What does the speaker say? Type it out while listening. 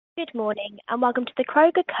Good morning, and welcome to the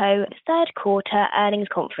Kroger Co. third quarter earnings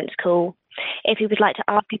conference call. If you would like to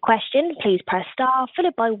ask a question, please press star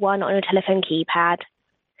followed by one on your telephone keypad.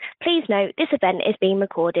 Please note this event is being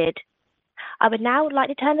recorded. I would now like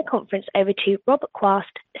to turn the conference over to Rob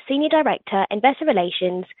Quast, Senior Director, Investor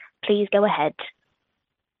Relations. Please go ahead.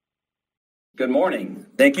 Good morning.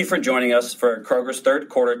 Thank you for joining us for Kroger's third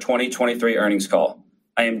quarter 2023 earnings call.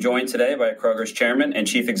 I am joined today by Kroger's Chairman and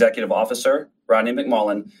Chief Executive Officer, Rodney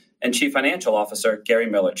McMullen, and Chief Financial Officer, Gary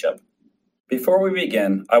Millerchip. Before we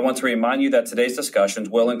begin, I want to remind you that today's discussions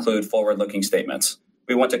will include forward-looking statements.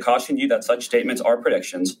 We want to caution you that such statements are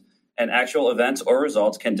predictions, and actual events or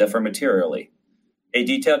results can differ materially. A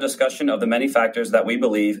detailed discussion of the many factors that we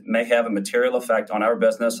believe may have a material effect on our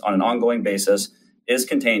business on an ongoing basis is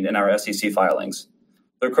contained in our SEC filings.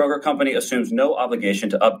 The Kroger Company assumes no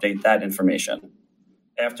obligation to update that information.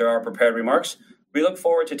 After our prepared remarks, we look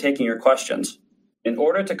forward to taking your questions. In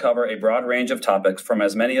order to cover a broad range of topics from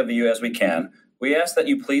as many of you as we can, we ask that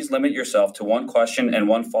you please limit yourself to one question and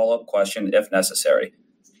one follow-up question if necessary.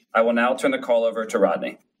 I will now turn the call over to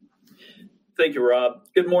Rodney. Thank you, Rob.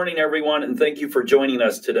 Good morning, everyone, and thank you for joining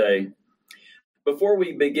us today. Before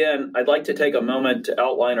we begin, I'd like to take a moment to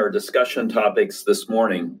outline our discussion topics this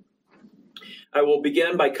morning. I will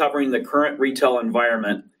begin by covering the current retail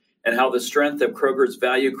environment and how the strength of Kroger's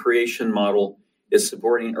value creation model is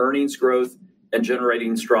supporting earnings growth and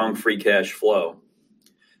generating strong free cash flow.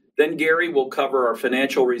 Then Gary will cover our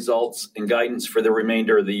financial results and guidance for the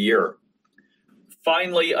remainder of the year.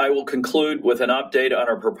 Finally, I will conclude with an update on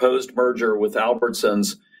our proposed merger with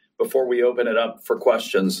Albertsons before we open it up for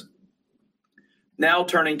questions. Now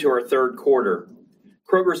turning to our third quarter.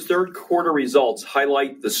 Kroger's third quarter results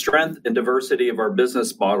highlight the strength and diversity of our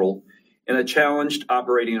business model in a challenged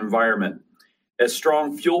operating environment, as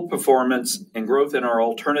strong fuel performance and growth in our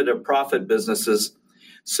alternative profit businesses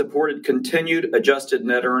supported continued adjusted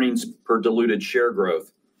net earnings per diluted share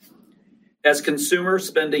growth. As consumer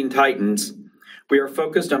spending tightens, we are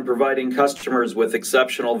focused on providing customers with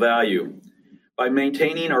exceptional value. By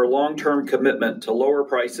maintaining our long-term commitment to lower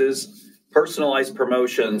prices, personalized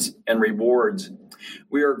promotions, and rewards,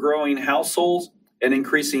 we are growing households and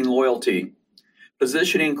increasing loyalty,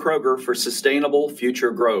 positioning Kroger for sustainable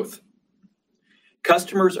future growth.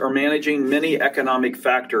 Customers are managing many economic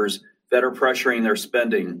factors that are pressuring their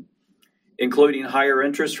spending, including higher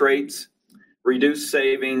interest rates, reduced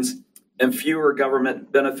savings, and fewer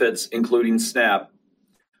government benefits, including SNAP.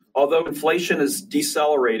 Although inflation is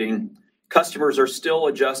decelerating, customers are still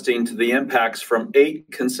adjusting to the impacts from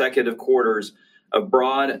 8 consecutive quarters of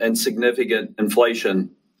broad and significant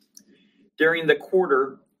inflation. During the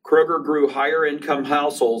quarter, Kroger grew higher income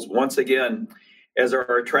households once again as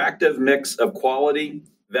our attractive mix of quality,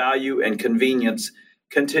 value, and convenience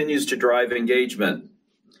continues to drive engagement.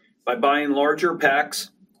 By buying larger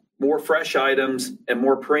packs, more fresh items, and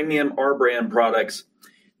more premium R-brand products,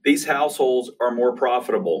 these households are more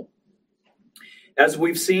profitable. As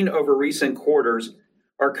we've seen over recent quarters,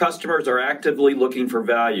 our customers are actively looking for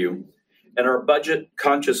value, and our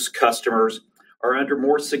budget-conscious customers are under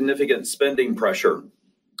more significant spending pressure.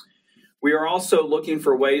 We are also looking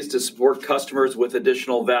for ways to support customers with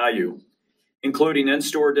additional value, including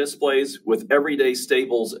in-store displays with everyday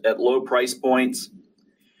staples at low price points.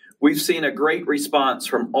 We've seen a great response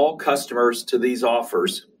from all customers to these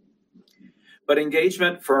offers. But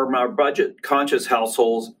engagement from our budget-conscious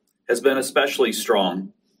households has been especially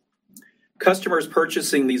strong. Customers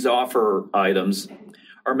purchasing these offer items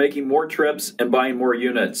are making more trips and buying more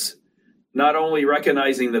units, not only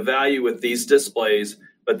recognizing the value with these displays,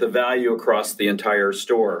 but the value across the entire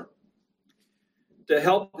store. To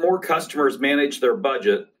help more customers manage their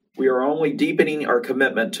budget, we are only deepening our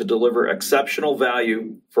commitment to deliver exceptional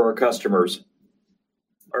value for our customers.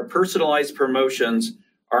 Our personalized promotions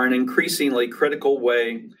are an increasingly critical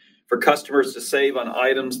way for customers to save on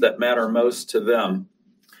items that matter most to them.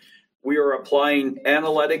 We are applying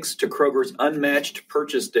analytics to Kroger's unmatched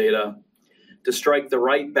purchase data to strike the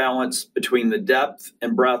right balance between the depth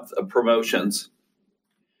and breadth of promotions.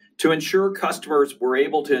 To ensure customers were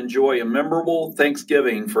able to enjoy a memorable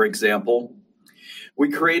Thanksgiving, for example,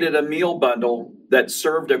 we created a meal bundle that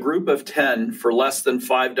served a group of 10 for less than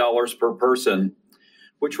 $5 per person,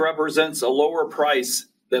 which represents a lower price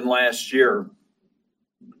than last year.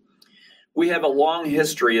 We have a long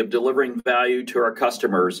history of delivering value to our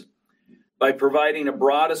customers by providing a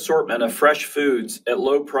broad assortment of fresh foods at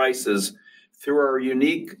low prices through our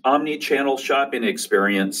unique omni-channel shopping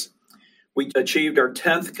experience. We achieved our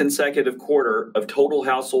 10th consecutive quarter of total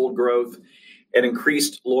household growth and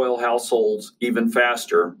increased loyal households even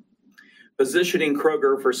faster, positioning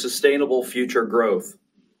Kroger for sustainable future growth.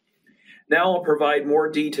 Now I'll provide more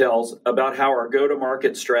details about how our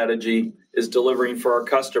go-to-market strategy is delivering for our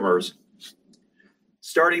customers.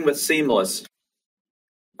 Starting with Seamless.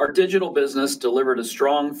 Our digital business delivered a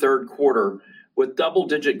strong third quarter with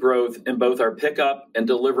double-digit growth in both our pickup and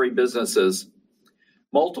delivery businesses.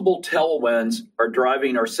 Multiple tailwinds are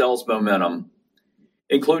driving our sales momentum,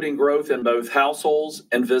 including growth in both households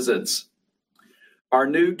and visits. Our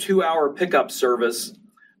new 2-hour pickup service,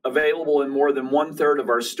 available in more than 1/3 of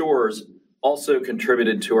our stores, also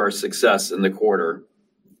contributed to our success in the quarter.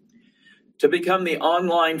 To become the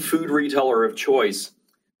online food retailer of choice,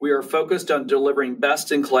 we are focused on delivering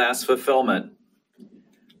best-in-class fulfillment.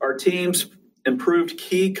 Our teams improved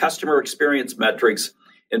key customer experience metrics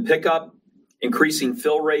in pickup, increasing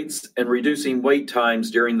fill rates and reducing wait times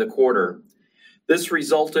during the quarter. This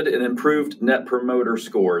resulted in improved Net Promoter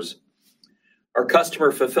Scores. Our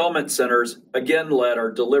customer fulfillment centers again led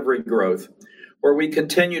our delivery growth, where we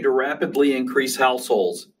continue to rapidly increase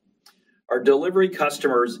households. Our delivery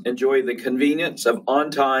customers enjoy the convenience of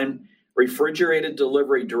on-time, refrigerated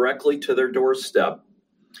delivery directly to their doorstep,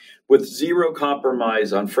 with zero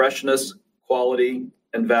compromise on freshness, quality,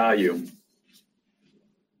 and value.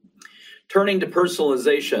 Turning to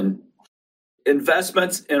personalization,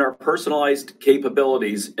 investments in our personalized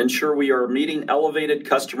capabilities ensure we are meeting elevated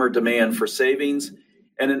customer demand for savings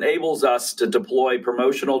and enables us to deploy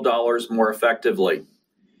promotional dollars more effectively.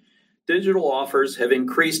 Digital offers have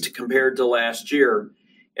increased compared to last year,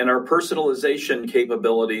 and our personalization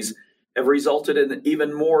capabilities have resulted in an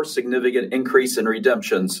even more significant increase in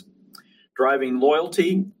redemptions, driving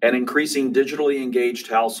loyalty and increasing digitally engaged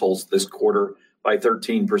households this quarter by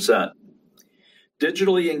 13%.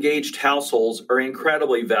 Digitally engaged households are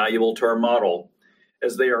incredibly valuable to our model,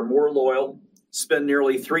 as they are more loyal, spend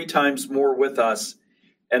nearly 3 times more with us,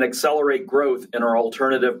 and accelerate growth in our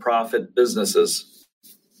alternative profit businesses.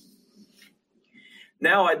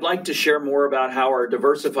 Now I'd like to share more about how our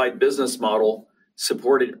diversified business model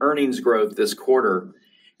supported earnings growth this quarter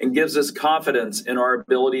and gives us confidence in our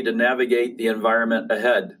ability to navigate the environment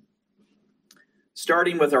ahead.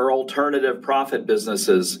 Starting with our alternative profit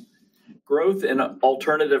businesses, growth in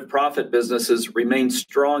alternative profit businesses remained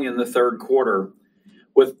strong in the third quarter,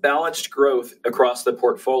 with balanced growth across the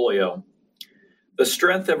portfolio. The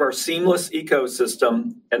strength of our seamless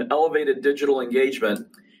ecosystem and elevated digital engagement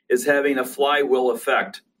is having a flywheel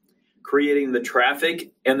effect, creating the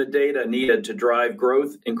traffic and the data needed to drive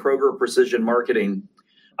growth in Kroger Precision Marketing,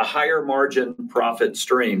 a higher margin profit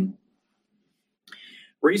stream.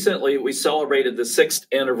 Recently, we celebrated the 6th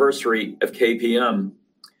anniversary of KPM.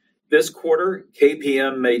 This quarter,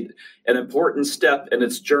 KPM made an important step in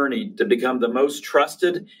its journey to become the most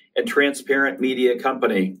trusted and transparent media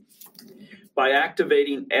company. By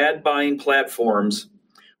activating ad buying platforms,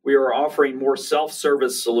 we are offering more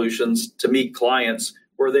self-service solutions to meet clients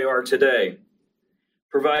where they are today,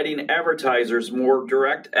 providing advertisers more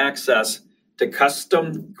direct access to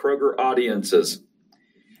custom Kroger audiences.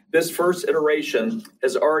 This first iteration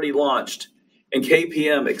has already launched, and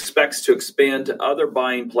KPM expects to expand to other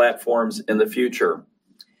buying platforms in the future.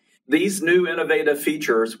 These new innovative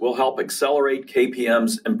features will help accelerate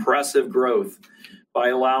KPM's impressive growth by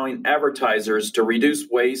allowing advertisers to reduce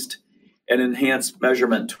waste and enhance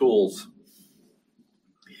measurement tools.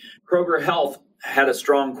 Kroger Health had a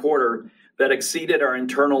strong quarter that exceeded our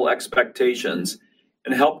internal expectations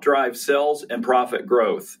and helped drive sales and profit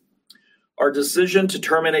growth. Our decision to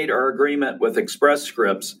terminate our agreement with Express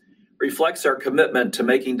Scripts reflects our commitment to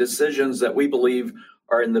making decisions that we believe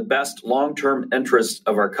are in the best long-term interests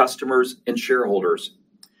of our customers and shareholders.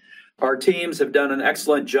 Our teams have done an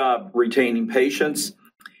excellent job retaining patients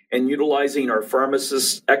and utilizing our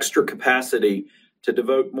pharmacists' extra capacity to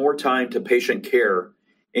devote more time to patient care,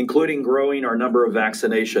 including growing our number of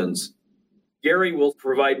vaccinations. Gary will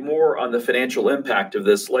provide more on the financial impact of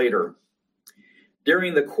this later.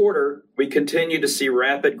 During the quarter, we continue to see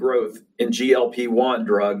rapid growth in GLP-1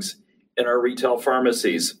 drugs in our retail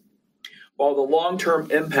pharmacies. While the long-term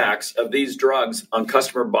impacts of these drugs on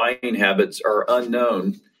customer buying habits are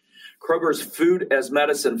unknown, Kroger's food as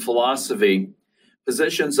medicine philosophy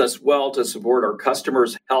positions us well to support our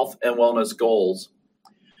customers' health and wellness goals.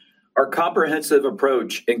 Our comprehensive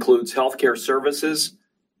approach includes healthcare services,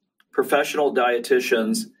 professional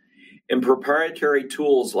dietitians, and proprietary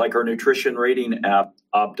tools like our nutrition rating app,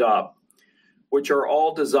 OptUp, which are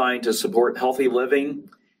all designed to support healthy living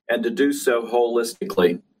and to do so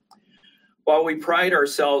holistically. While we pride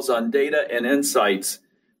ourselves on data and insights,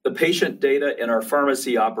 the patient data in our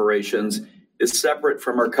pharmacy operations is separate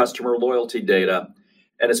from our customer loyalty data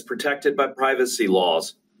and is protected by privacy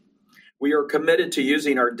laws. We are committed to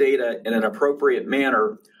using our data in an appropriate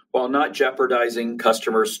manner while not jeopardizing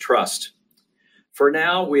customers' trust. For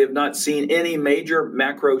now, we have not seen any major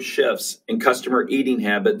macro shifts in customer eating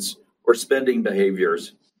habits or spending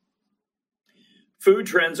behaviors. Food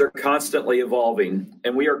trends are constantly evolving,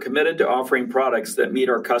 and we are committed to offering products that meet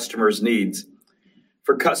our customers' needs.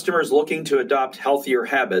 For customers looking to adopt healthier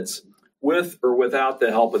habits, with or without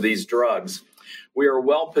the help of these drugs, we are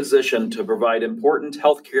well positioned to provide important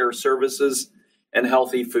healthcare services and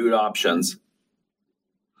healthy food options.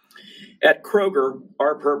 At Kroger,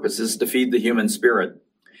 our purpose is to feed the human spirit,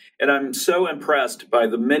 and I'm so impressed by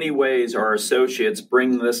the many ways our associates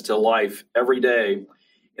bring this to life every day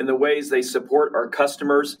in the ways they support our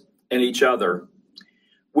customers and each other.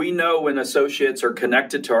 We know when associates are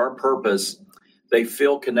connected to our purpose, they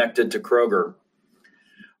feel connected to Kroger.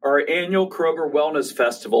 Our annual Kroger Wellness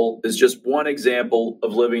Festival is just one example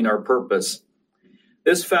of living our purpose.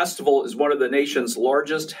 This festival is one of the nation's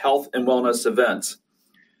largest health and wellness events,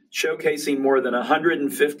 showcasing more than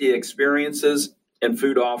 150 experiences and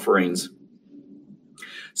food offerings.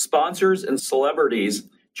 Sponsors and celebrities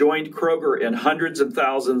joined Kroger in hundreds of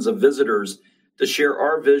thousands of visitors to share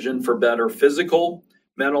our vision for better physical,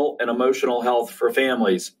 mental, and emotional health for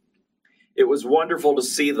families. It was wonderful to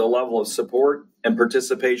see the level of support and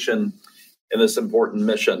participation in this important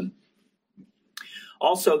mission.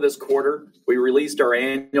 Also this quarter, we released our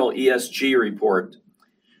annual ESG report,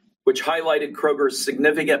 which highlighted Kroger's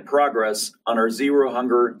significant progress on our Zero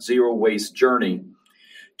Hunger, Zero Waste journey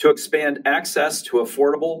to expand access to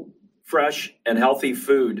affordable, fresh, and healthy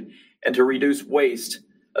food and to reduce waste,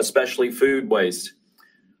 especially food waste,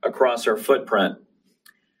 across our footprint.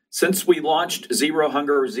 Since we launched Zero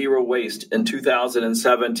Hunger, Zero Waste in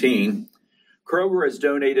 2017, Kroger has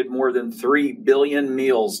donated more than 3 billion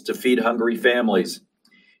meals to feed hungry families,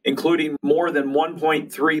 including more than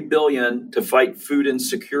 1.3 billion to fight food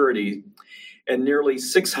insecurity and nearly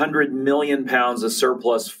 600 million pounds of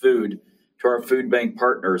surplus food to our food bank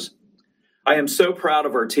partners. I am so proud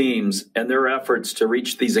of our teams and their efforts to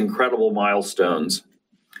reach these incredible milestones.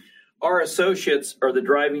 Our associates are the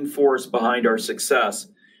driving force behind our success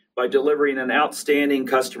by delivering an outstanding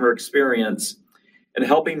customer experience and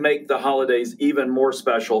helping make the holidays even more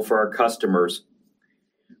special for our customers.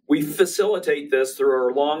 We facilitate this through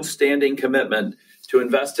our long-standing commitment to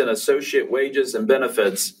invest in associate wages and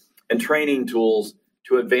benefits and training tools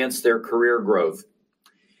to advance their career growth.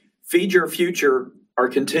 Feed Your Future, our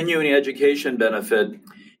continuing education benefit,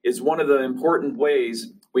 is one of the important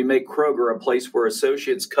ways we make Kroger a place where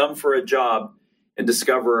associates come for a job and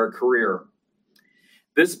discover a career.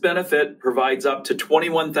 This benefit provides up to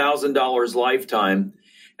 $21,000 lifetime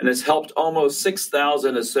and has helped almost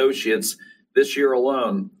 6,000 associates this year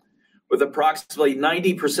alone, with approximately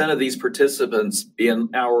 90% of these participants being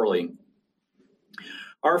hourly.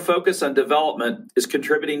 Our focus on development is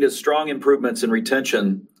contributing to strong improvements in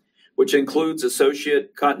retention, which includes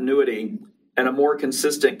associate continuity and a more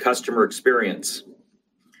consistent customer experience.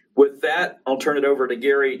 With that, I'll turn it over to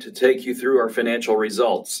Gary to take you through our financial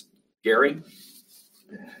results. Gary?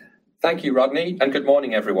 Thank you, Rodney, and good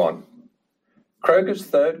morning, everyone. Kroger's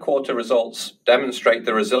third quarter results demonstrate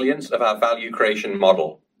the resilience of our value creation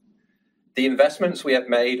model. The investments we have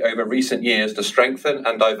made over recent years to strengthen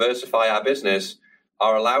and diversify our business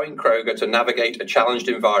are allowing Kroger to navigate a challenged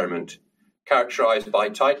environment characterized by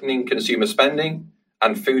tightening consumer spending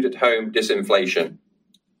and food-at-home disinflation.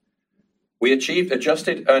 We achieved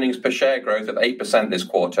adjusted earnings per share growth of 8% this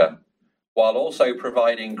quarter, while also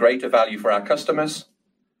providing greater value for our customers,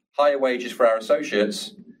 higher wages for our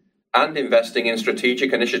associates, and investing in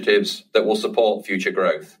strategic initiatives that will support future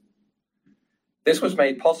growth. This was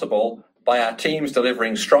made possible by our teams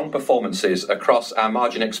delivering strong performances across our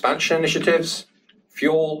margin expansion initiatives,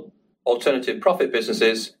 fuel, alternative profit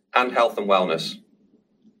businesses, and health and wellness.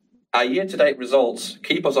 Our year-to-date results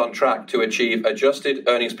keep us on track to achieve adjusted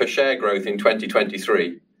earnings per share growth in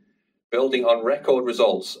 2023, building on record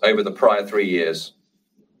results over the prior 3 years.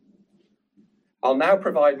 I'll now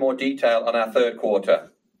provide more detail on our third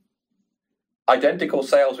quarter. Identical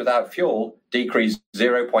sales without fuel decreased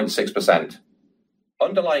 0.6%.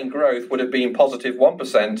 Underlying growth would have been positive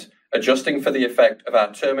 1%, adjusting for the effect of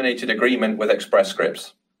our terminated agreement with Express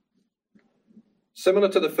Scripts. Similar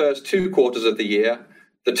to the first 2 quarters of the year,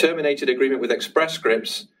 the terminated agreement with Express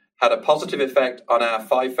Scripts had a positive effect on our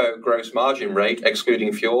FIFO gross margin rate,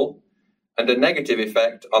 excluding fuel, and a negative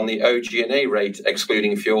effect on the OG&A rate,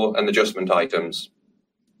 excluding fuel and adjustment items.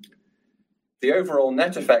 The overall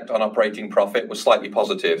net effect on operating profit was slightly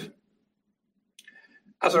positive.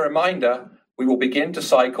 As a reminder, we will begin to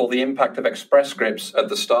cycle the impact of Express Scripts at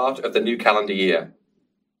the start of the new calendar year.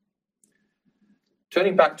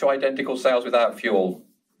 Turning back to identical sales without fuel,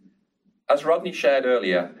 As Rodney shared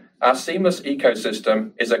earlier, our seamless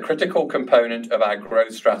ecosystem is a critical component of our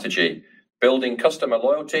growth strategy, building customer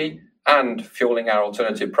loyalty and fueling our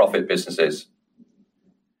alternative profit businesses.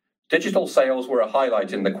 Digital sales were a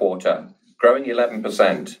highlight in the quarter, growing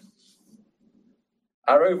 11%.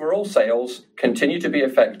 Our overall sales continue to be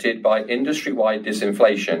affected by industry-wide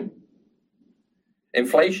disinflation.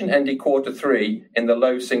 Inflation ended quarter 3 in the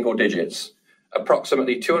low single digits,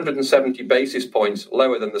 approximately 270 basis points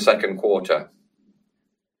lower than the second quarter.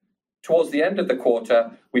 Towards the end of the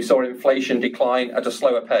quarter, we saw inflation decline at a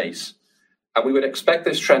slower pace, and we would expect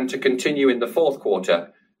this trend to continue in the fourth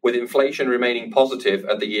quarter, with inflation remaining positive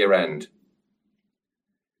at the year end.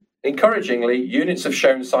 Encouragingly, units have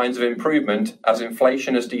shown signs of improvement as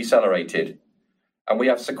inflation has decelerated, and we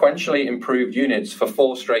have sequentially improved units for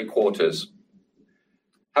 4 straight quarters.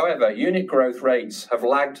 However, unit growth rates have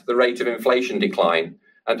lagged the rate of inflation decline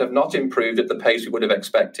and have not improved at the pace we would have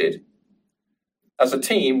expected. As a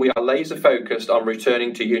team, we are laser focused on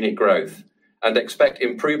returning to unit growth and expect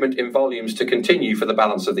improvement in volumes to continue for the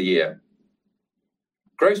balance of the year.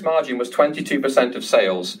 Gross margin was 22% of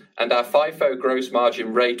sales, and our FIFO gross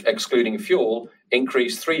margin rate excluding fuel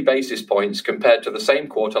increased 3 basis points compared to the same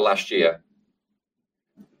quarter last year.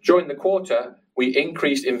 During the quarter, we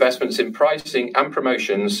increased investments in pricing and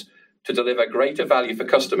promotions to deliver greater value for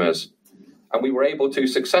customers, and we were able to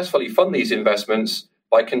successfully fund these investments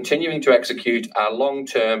by continuing to execute our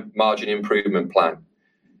long-term margin improvement plan,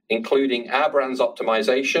 including our brands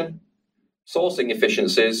optimization, sourcing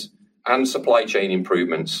efficiencies, and supply chain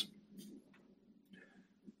improvements.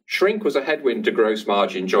 Shrink was a headwind to gross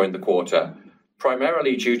margin during the quarter,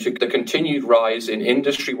 primarily due to the continued rise in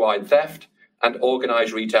industry-wide theft and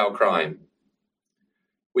organized retail crime.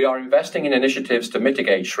 We are investing in initiatives to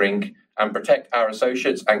mitigate shrink and protect our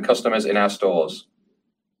associates and customers in our stores.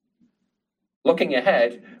 Looking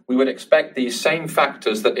ahead, we would expect these same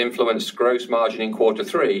factors that influenced gross margin in quarter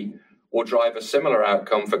 3 will drive a similar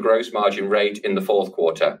outcome for gross margin rate in the fourth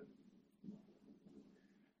quarter.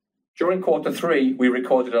 During quarter 3, we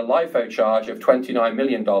recorded a LIFO charge of $29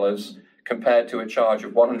 million compared to a charge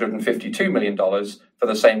of $152 million for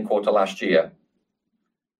the same quarter last year.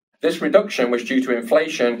 This reduction was due to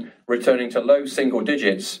inflation returning to low single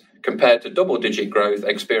digits compared to double-digit growth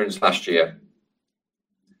experienced last year.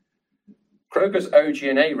 Kroger's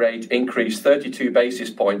OG&A rate increased 32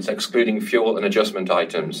 basis points excluding fuel and adjustment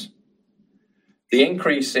items. The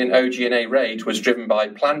increase in OG&A rate was driven by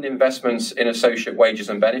planned investments in associate wages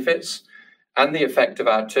and benefits and the effect of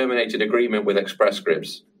our terminated agreement with Express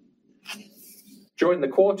Scripts. During the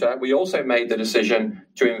quarter, we also made the decision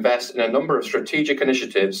to invest in a number of strategic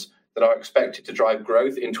initiatives that are expected to drive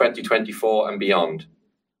growth in 2024 and beyond.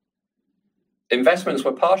 Investments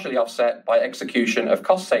were partially offset by execution of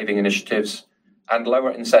cost-saving initiatives and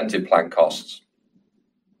lower incentive plan costs.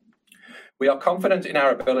 We are confident in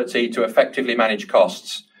our ability to effectively manage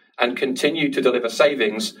costs and continue to deliver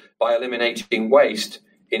savings by eliminating waste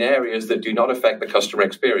in areas that do not affect the customer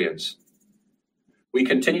experience. We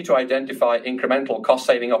continue to identify incremental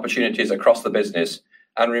cost-saving opportunities across the business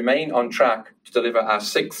and remain on track to deliver our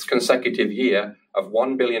 6th consecutive year of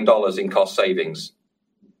 $1 billion in cost savings.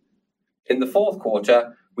 In the fourth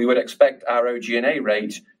quarter, we would expect our OG&A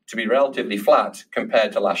rate to be relatively flat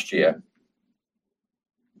compared to last year.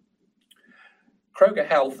 Kroger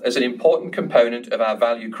Health is an important component of our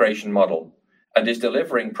value creation model and is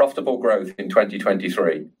delivering profitable growth in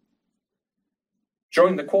 2023.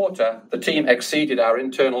 During the quarter, the team exceeded our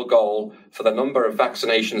internal goal for the number of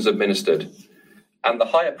vaccinations administered, and the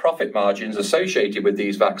higher profit margins associated with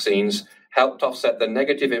these vaccines helped offset the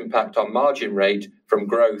negative impact on margin rate from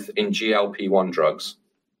growth in GLP-1 drugs.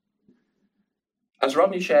 As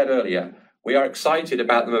Rodney shared earlier, we are excited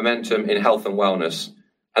about the momentum in health and wellness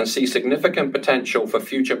and see significant potential for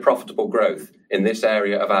future profitable growth in this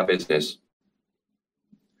area of our business.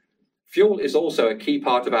 Fuel is also a key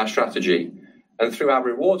part of our strategy, and through our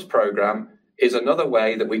rewards program is another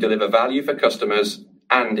way that we deliver value for customers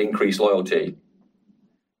and increase loyalty.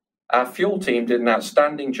 Our fuel team did an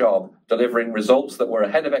outstanding job delivering results that were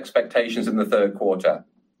ahead of expectations in the third quarter.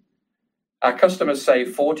 Our customers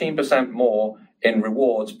saved 14% more in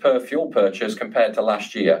rewards per fuel purchase compared to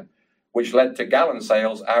last year, which led to gallon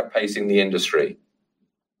sales outpacing the industry.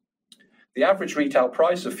 The average retail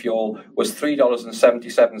price of fuel was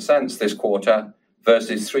 $3.77 this quarter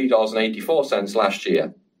versus $3.84 last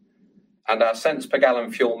year, and our cents per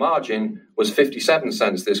gallon fuel margin was 57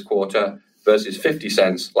 cents this quarter versus 50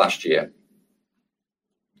 cents last year.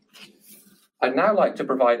 I'd now like to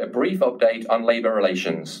provide a brief update on labor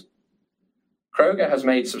relations. Kroger has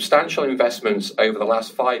made substantial investments over the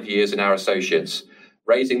last 5 years in our associates,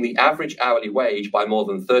 raising the average hourly wage by more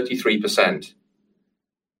than 33%.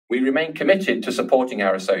 We remain committed to supporting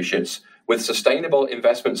our associates with sustainable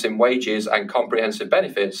investments in wages and comprehensive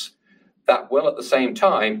benefits that will at the same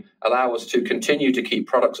time allow us to continue to keep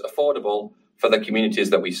products affordable for the communities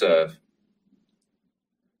that we serve.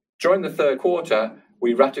 During the third quarter,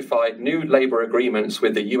 we ratified new labour agreements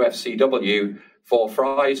with the UFCW for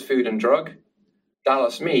Fry's Food and Drug,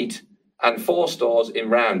 Dallas Meat, and 4 stores in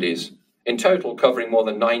Roundy's, in total covering more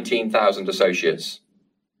than 19,000 associates.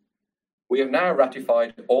 We have now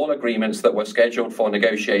ratified all agreements that were scheduled for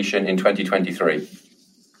negotiation in 2023.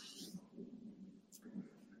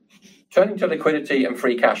 Turning to liquidity and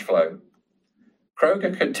free cash flow.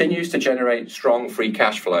 Kroger continues to generate strong free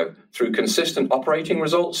cash flow through consistent operating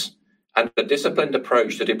results and a disciplined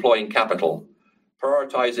approach to deploying capital,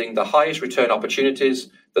 prioritizing the highest return opportunities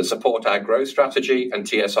that support our growth strategy and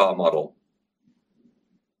TSR model.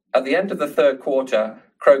 At the end of the third quarter,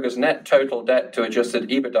 Kroger's net total debt to adjusted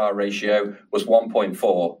EBITDA ratio was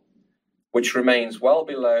 1.4, which remains well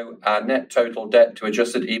below our net total debt to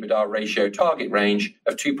adjusted EBITDA ratio target range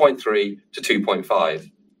of 2.3 to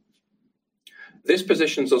 2.5. This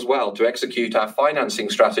positions us well to execute our financing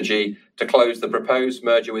strategy to close the proposed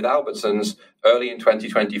merger with Albertsons early in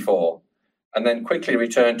 2024, and then quickly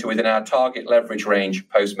return to within our target leverage range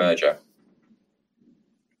post-merger.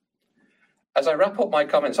 As I wrap up my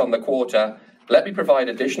comments on the quarter, let me provide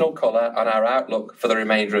additional color on our outlook for the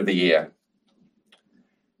remainder of the year.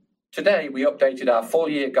 Today, we updated our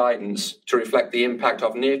full-year guidance to reflect the impact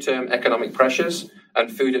of near-term economic pressures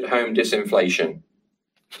and food-at-home disinflation.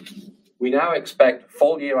 We now expect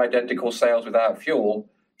full-year identical sales without fuel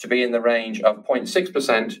to be in the range of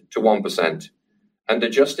 0.6% to 1%, and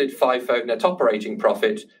adjusted FIFO net operating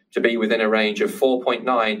profit to be within a range of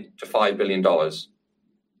 $4.9 to $5 billion.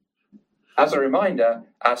 As a reminder,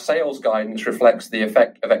 our sales guidance reflects the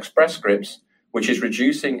effect of Express Scripts, which is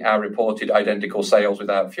reducing our reported identical sales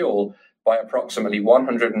without fuel by approximately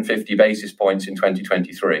 150 basis points in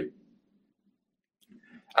 2023.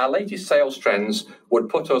 Our latest sales trends would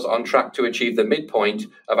put us on track to achieve the midpoint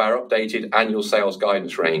of our updated annual sales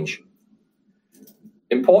guidance range.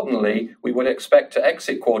 Importantly, we would expect to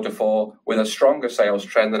exit quarter 4 with a stronger sales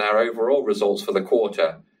trend than our overall results for the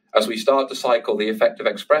quarter, as we start to cycle the effect of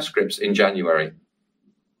Express Scripts in January.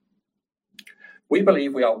 We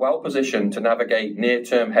believe we are well positioned to navigate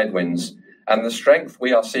near-term headwinds, and the strength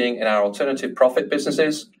we are seeing in our alternative profit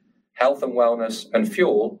businesses, health and wellness, and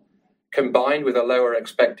fuel, combined with a lower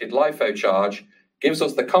expected LIFO charge, gives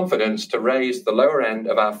us the confidence to raise the lower end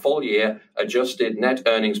of our full-year adjusted net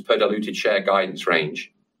earnings per diluted share guidance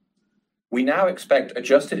range. We now expect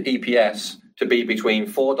adjusted EPS to be between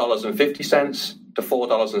 $4.50 to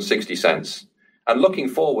 $4.60. And looking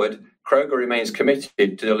forward, Kroger remains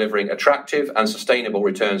committed to delivering attractive and sustainable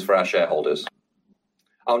returns for our shareholders.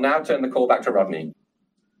 I'll now turn the call back to Rodney.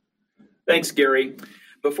 Thanks, Gary.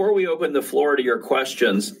 Before we open the floor to your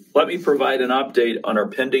questions, let me provide an update on our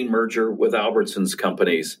pending merger with Albertsons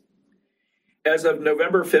Companies. As of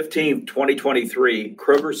November 15, 2023,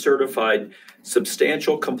 Kroger certified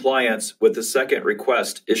substantial compliance with the second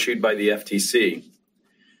request issued by the FTC.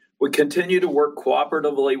 We continue to work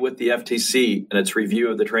cooperatively with the FTC in its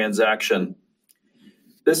review of the transaction.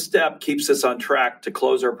 This step keeps us on track to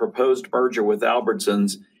close our proposed merger with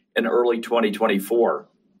Albertsons in early 2024.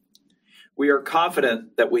 We are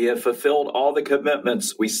confident that we have fulfilled all the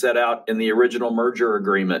commitments we set out in the original merger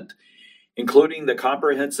agreement, including the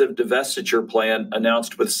comprehensive divestiture plan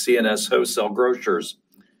announced with C&S Wholesale Grocers.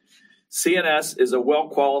 C&S is a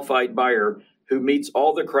well-qualified buyer who meets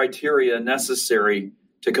all the criteria necessary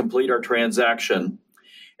to complete our transaction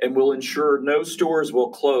and will ensure no stores will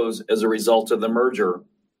close as a result of the merger.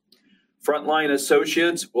 Frontline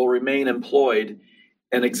associates will remain employed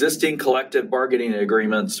and existing collective bargaining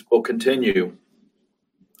agreements will continue.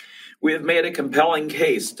 We have made a compelling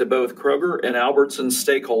case to both Kroger and Albertsons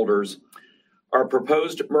stakeholders. Our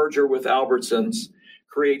proposed merger with Albertsons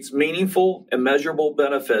creates meaningful and measurable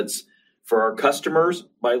benefits for our customers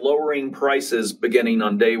by lowering prices beginning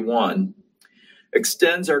on day one,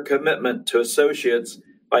 extends our commitment to associates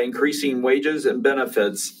by increasing wages and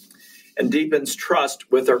benefits, and deepens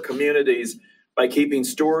trust with our communities by keeping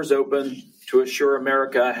stores open to assure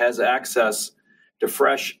America has access to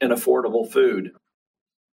fresh and affordable food.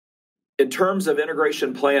 In terms of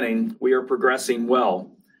integration planning, we are progressing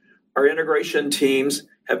well. Our integration teams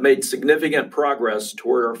have made significant progress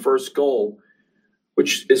toward our first goal,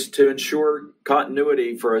 which is to ensure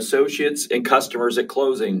continuity for associates and customers at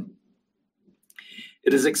closing.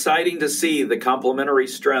 It is exciting to see the complementary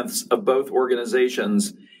strengths of both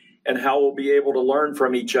organizations and how we'll be able to learn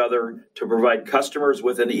from each other to provide customers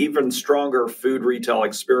with an even stronger food retail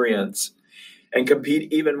experience and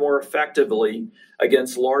compete even more effectively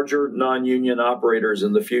against larger non-union operators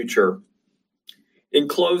in the future. In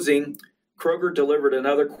closing, Kroger delivered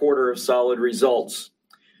another quarter of solid results.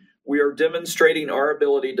 We are demonstrating our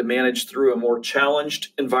ability to manage through a more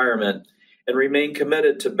challenged environment and remain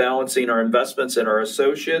committed to balancing our investments in our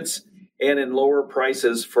associates and in lower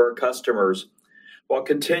prices for our customers, while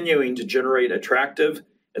continuing to generate attractive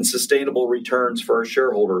and sustainable returns for our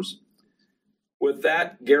shareholders. With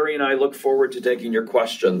that, Gary and I look forward to taking your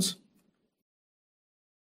questions.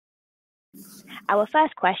 Our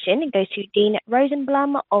first question goes to Dean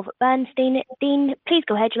Rosenblum of Bernstein. Dean, please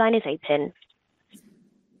go ahead. Your line is open.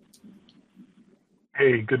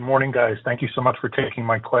 Hey, good morning, guys. Thank you so much for taking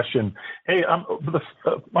my question. Hey,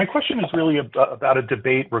 my question is really about a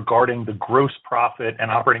debate regarding the gross profit and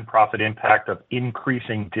operating profit impact of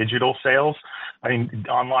increasing digital sales. I mean,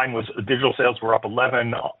 digital sales were up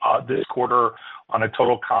 11 this quarter on a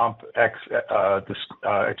total comp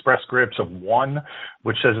Express Scripts of 1,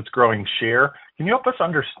 which says it's growing share. Can you help us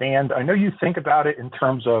understand? I know you think about it in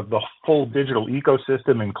terms of the full digital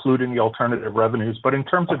ecosystem, including the alternative revenues, but in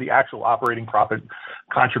terms of the actual operating profit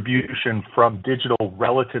contribution from digital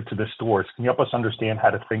relative to the stores, can you help us understand how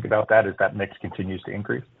to think about that as that mix continues to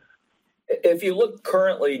increase? If you look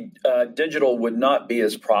currently, digital would not be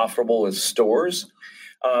as profitable as stores.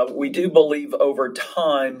 We do believe over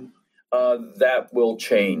time that will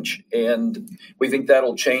change. And we think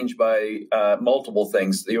that'll change by multiple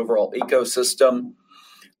things. The overall ecosystem.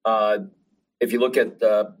 If you look at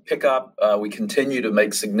pickup, we continue to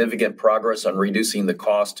make significant progress on reducing the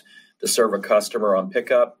cost to serve a customer on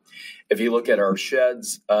pickup. If you look at our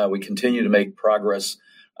sheds, we continue to make progress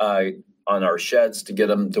on our sheds to get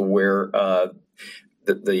them to where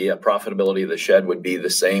the profitability of the shed would be the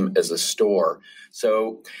same as a store.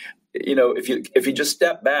 So, if you just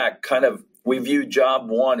step back, kind of, we view job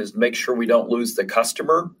one is to make sure we don't lose the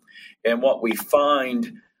customer. And what we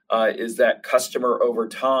find is that customer over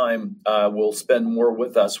time will spend more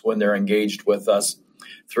with us when they're engaged with us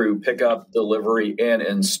through pickup, delivery, and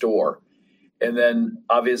in store. And then,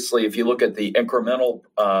 obviously, if you look at the incremental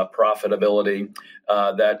profitability,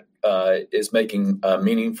 that is making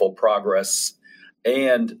meaningful progress.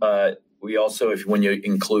 And we also, when you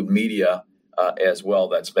include media as well,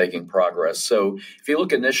 that's making progress. So if you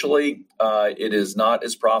look initially, it is not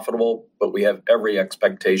as profitable, but we have every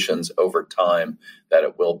expectations over time that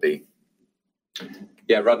it will be.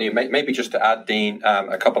 Yeah, Rodney, maybe just to add, Dean,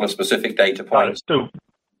 a couple of specific data points.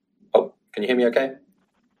 Oh, can you hear me okay?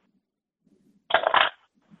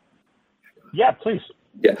 Yeah, please.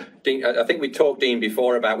 Yeah, Dean, I think we talked, Dean,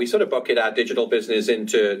 before about, we sort of bucket our digital business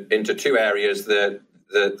into two areas, the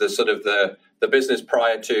business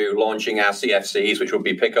prior to launching our CFCs, which will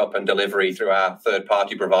be pickup and delivery through our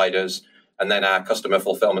third-party providers, and then our customer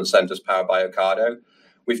fulfillment centers powered by Ocado.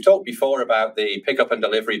 We've talked before about the pickup and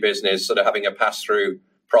delivery business sort of having a pass-through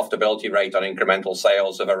profitability rate on incremental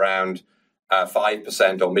sales of around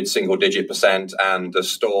 5% or mid-single-digit percent, and the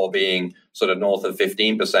store being sort of north of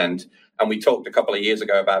 15%. And we talked a couple of years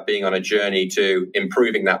ago about being on a journey to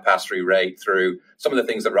improving that pass-through rate through some of the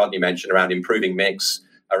things that Rodney mentioned around improving mix,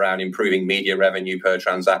 around improving media revenue per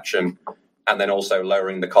transaction, and then also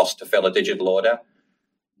lowering the cost to fill a digital order.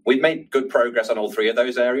 We've made good progress on all three of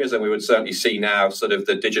those areas, and we would certainly see now sort of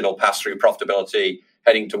the digital pass-through profitability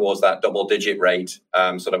heading towards that double-digit rate,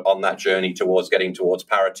 sort of on that journey towards getting towards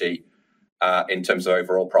parity in terms of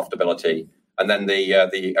overall profitability. And then the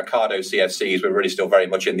Ocado CFCs, we're really still very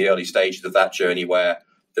much in the early stages of that journey where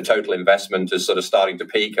the total investment is sort of starting to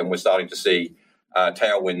peak, and we're starting to see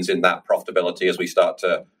tailwinds in that profitability as we start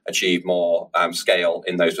to achieve more scale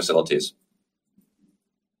in those facilities.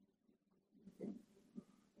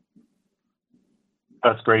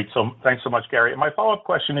 That's great. So thanks so much, Gary. And my follow-up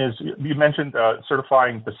question is, you mentioned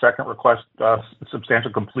certifying the second request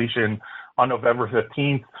substantial completion on November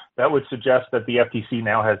 15th. That would suggest that the FTC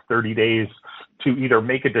now has 30 days to either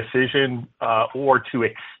make a decision or to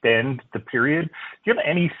extend the period. Do you have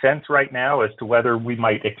any sense right now as to whether we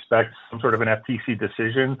might expect some sort of an FTC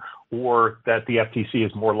decision, or that the FTC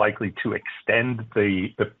is more likely to extend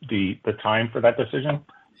the time for that decision?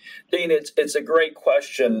 Dean, it's a great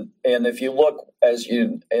question. And if you look,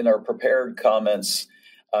 in our prepared comments,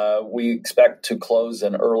 we expect to close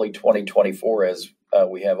in early 2024 as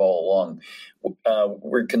we have all along.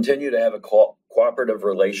 We continue to have a cooperative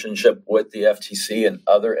relationship with the FTC and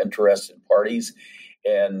other interested parties.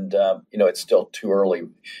 And, it's still too early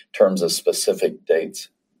in terms of specific dates.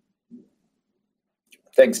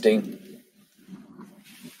 Thanks, Dean.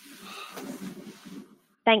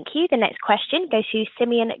 Thank you. The next question goes to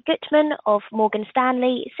Simeon Gutman of Morgan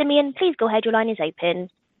Stanley. Simeon, please go ahead. Your line is open.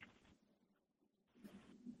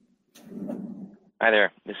 Hi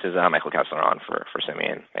there. This is Michael Kessler on for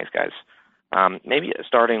Simeon. Thanks, guys. Maybe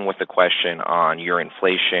starting with the question on your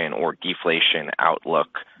inflation or deflation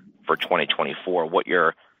outlook for 2024, what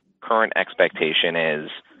your current expectation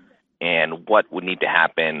is and what would need to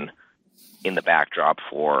happen in the backdrop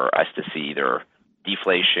for us to see either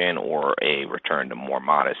deflation or a return to more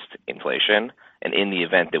modest inflation. And in the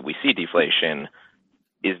event that we see deflation,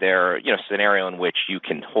 is there a scenario in which you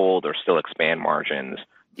can hold or still expand margins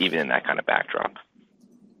even in that kind of backdrop?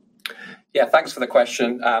 Yeah, thanks for the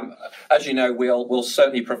question. As you know, we'll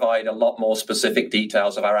certainly provide a lot more specific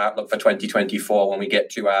details of our outlook for 2024 when we get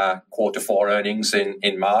to our quarter four earnings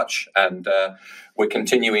in March. And we're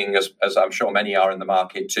continuing, as I'm sure many are in the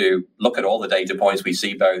market, to look at all the data points we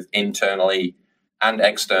see both internally and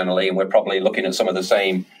externally. And we're probably looking at some of the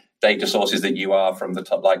same data sources that you are from the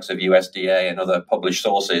top likes of USDA and other published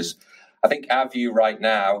sources. I think our view right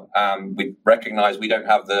now, we recognize we don't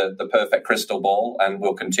have the perfect crystal ball, and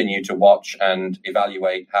we'll continue to watch and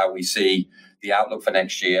evaluate how we see the outlook for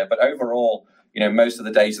next year. But overall, most of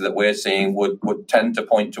the data that we're seeing would tend to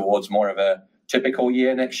point towards more of a typical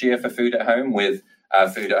year next year for food at home, with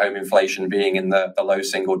food at home inflation being in the low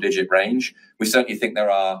single digit range. We certainly think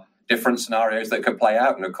there are different scenarios that could play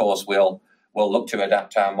out, and of course we'll look to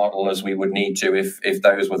adapt our model as we would need to if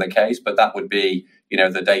those were the case. But that would be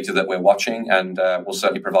the data that we're watching, and we'll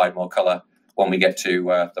certainly provide more color when we get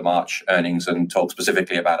to the March earnings and talk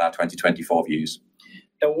specifically about our 2024 views.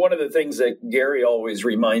 And one of the things that Gary always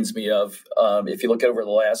reminds me of, if you look over the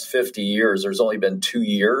last 50 years, there's only been 2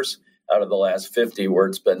 years out of the last 50 where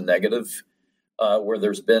it's been negative, where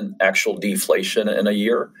there's been actual deflation in a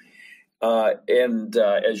year. And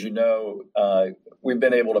as you know, we've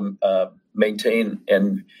been able to maintain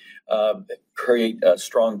and create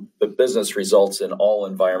strong business results in all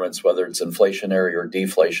environments, whether it's inflationary or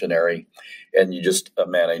deflationary, and you just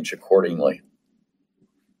manage accordingly.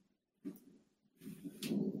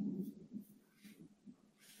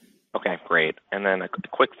 Okay, great. And then a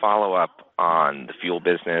quick follow-up on the fuel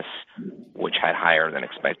business, which had higher than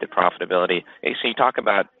expected profitability. So you talk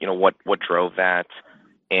about, what drove that,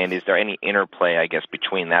 and is there any interplay, I guess,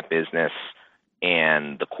 between that business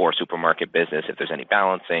and the core supermarket business, if there's any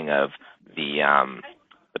balancing of the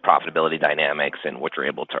profitability dynamics and what you're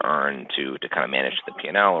able to earn to kind of manage the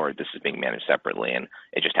P&L, or this is being managed separately and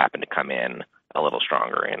it just happened to come in a little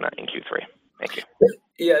stronger in Q3? Thank you.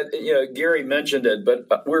 Yeah, Gary mentioned it,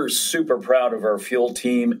 but we're super proud of our fuel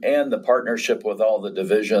team and the partnership with all the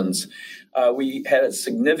divisions. We had a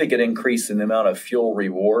significant increase in the amount of fuel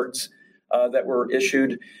rewards that were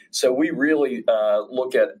issued. So we really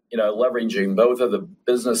look at, leveraging both of the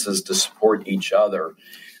businesses to support each other.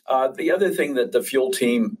 The other thing that the fuel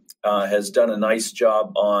team has done a nice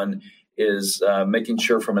job on is making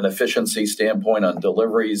sure from an efficiency standpoint on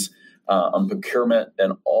deliveries, on procurement,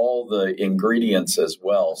 and all the ingredients as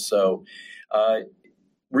well. So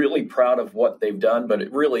really proud of what they've done, but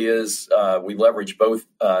it really is, we leverage both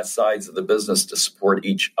sides of the business to support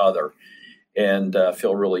each other, and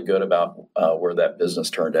feel really good about where that business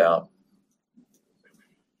turned out.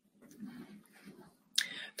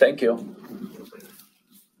 Thank you.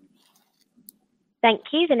 Thank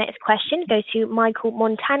you. The next question goes to Michael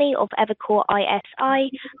Montani of Evercore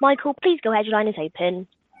ISI. Michael, please go ahead. Your line is open.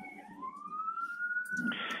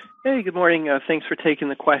 Hey, good morning. Thanks for taking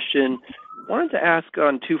the question. Wanted to ask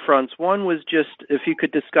on two fronts. One was just if you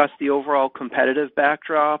could discuss the overall competitive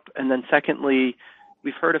backdrop, and then secondly,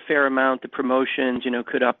 we've heard a fair amount that promotions,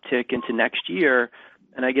 could uptick into next year.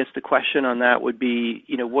 And I guess the question on that would be,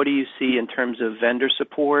 what do you see in terms of vendor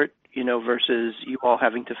support, versus you all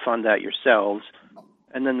having to fund that yourselves?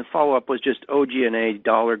 And then the follow-up was just OG&A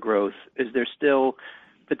dollar growth. Is there still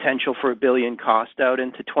potential for $1 billion cost out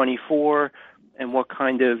into 24? And what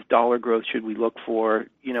kind of dollar growth should we look for,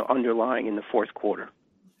 underlying in the fourth quarter?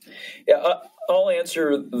 Yeah, I'll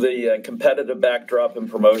answer the competitive backdrop and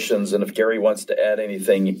promotions, and if Gary wants to add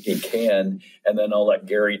anything, he can, and then I'll let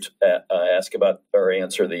Gary ask about or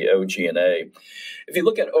answer the OG&A. If you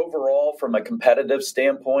look at overall from a competitive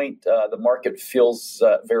standpoint, the market feels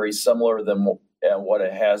very similar than what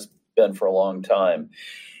it has been for a long time.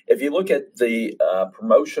 If you look at the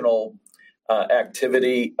promotional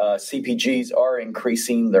activity, CPGs are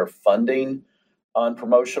increasing their funding on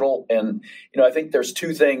promotional. And, I think there's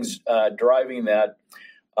two things driving that.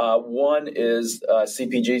 One is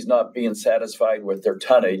CPGs not being satisfied with their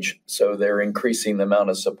tonnage, so they're increasing the amount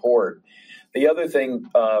of support. The other thing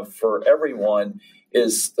for everyone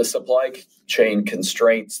is the supply chain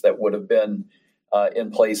constraints that would have been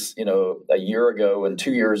in place, a year ago and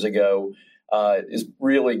 2 years ago, is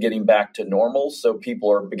really getting back to normal. So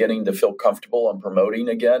people are beginning to feel comfortable on promoting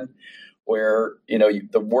again, where,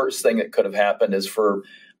 the worst thing that could have happened is for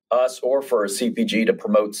us or for a CPG to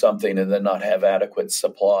promote something and then not have adequate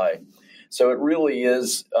supply. So it really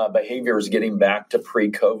is behavior is getting back to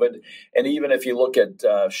pre-COVID. And even if you look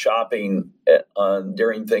at shopping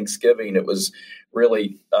during Thanksgiving, it was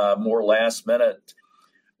really more last minute,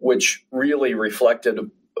 which really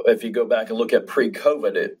reflected, if you go back and look at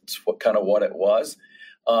pre-COVID, it's what it was.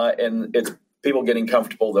 And it's people getting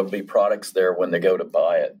comfortable there'll be products there when they go to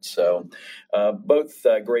buy it. So both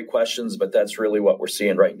great questions, but that's really what we're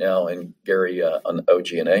seeing right now. And Gary, on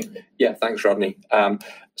OG&A. Yeah, thanks, Rodney.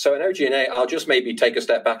 So in OG&A, I'll just maybe take a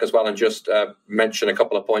step back as well and just mention a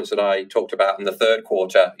couple of points that I talked about in the third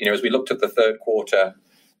quarter. As we looked at the third quarter,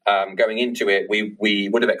 going into it, we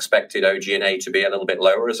would have expected OG&A to be a little bit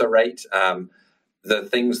lower as a rate. The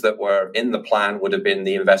things that were in the plan would have been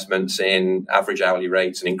the investments in average hourly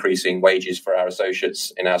rates and increasing wages for our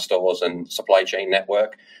associates in our stores and supply chain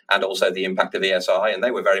network, and also the impact of ESI, and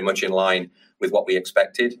they were very much in line with what we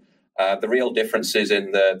expected. The real differences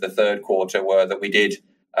in the third quarter were that we did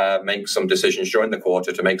make some decisions during the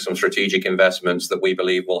quarter to make some strategic investments that we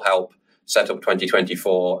believe will help set up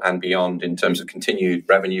 2024 and beyond in terms of continued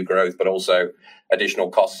revenue growth, but also additional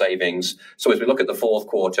cost savings. So as we look at the fourth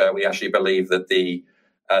quarter, we actually believe that the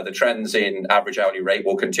trends in average hourly rate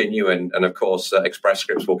will continue, and of course, Express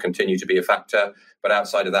Scripts will continue to be a factor. But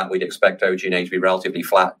outside of that, we'd expect OG&A to be relatively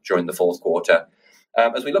flat during the fourth quarter.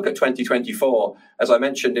 As we look at 2024, as I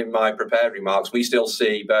mentioned in my prepared remarks, we still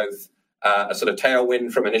see both a sort of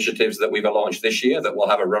tailwind from initiatives that we've launched this year that will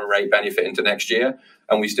have a run rate benefit into next year.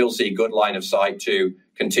 And we still see good line of sight to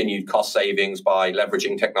continued cost savings by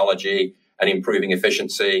leveraging technology and improving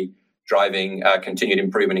efficiency, driving continued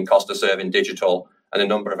improvement in cost to serve in digital and a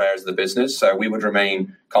number of areas of the business. So we would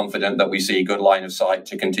remain confident that we see good line of sight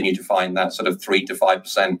to continue to find that sort of 3 to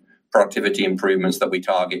 5% productivity improvements that we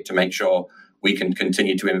target to make sure we can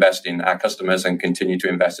continue to invest in our customers and continue to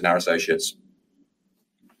invest in our associates.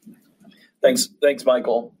 Thanks,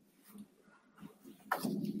 Michael.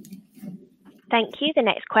 Thank you. The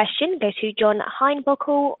next question goes to John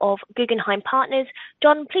Heinbockel of Guggenheim Partners.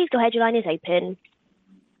 John, please go ahead. Your line is open.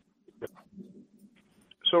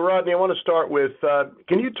 So, Rodney, I want to start with,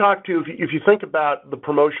 can you talk to, if you think about the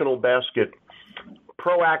promotional basket,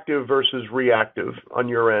 proactive versus reactive on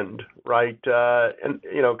your end, right? And,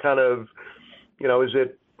 is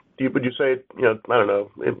it, would you say, I don't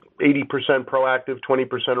know, 80% proactive,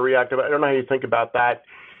 20% reactive? I don't know how you think about that.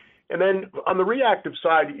 And then on the reactive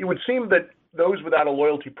side, it would seem that those without a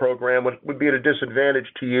loyalty program would be at a disadvantage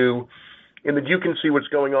to you in that you can see what's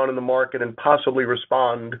going on in the market and possibly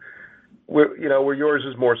respond where yours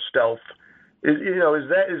is more stealth. Is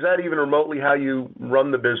that even remotely how you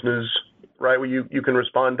run the business, right? Where you can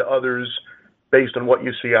respond to others based on what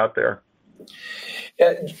you see out there?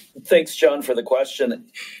 Yeah, thanks, John, for the question.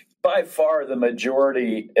 By far, the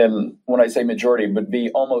majority, and when I say majority,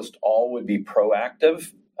 almost all would be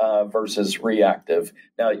proactive versus reactive.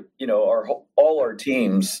 Now, all our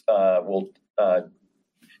teams will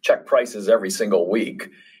check prices every single week,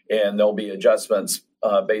 and there'll be adjustments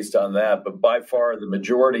based on that. But by far, the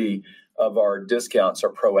majority of our discounts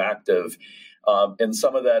are proactive. And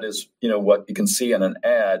some of that is, what you can see in an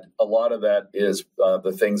ad. A lot of that is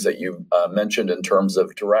the things that you mentioned in terms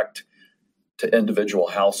of direct to individual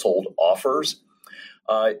household offers.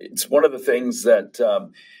 It's one of the things that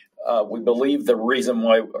we believe the reason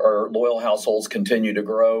why our loyal households continue to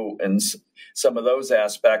grow, and some of those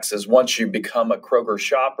aspects is once you become a Kroger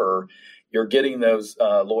shopper, you're getting those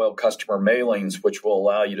loyal customer mailings, which will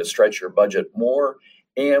allow you to stretch your budget more.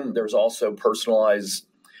 And there's also personalized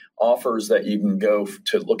offers that you can go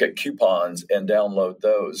to look at coupons and download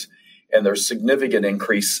those. And there's significant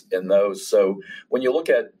increase in those. So when you look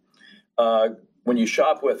at when you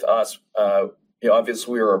shop with us,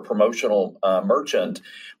 obviously we're a promotional merchant,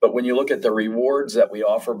 but when you look at the rewards that we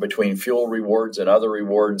offer between fuel rewards and other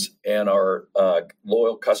rewards and our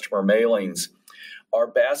loyal customer mailings, our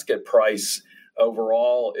basket price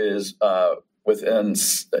overall is within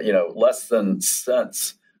less than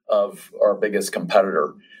cents of our biggest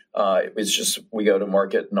competitor. It's just we go to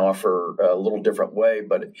market and offer a little different way,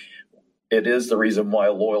 but it is the reason why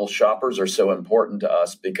loyal shoppers are so important to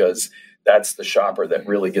us, because that's the shopper that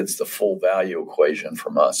really gets the full value equation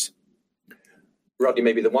from us. Rodney,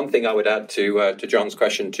 maybe the one thing I would add to John's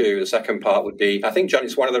question too, the second part would be, I think, John,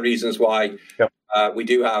 it's one of the reasons why we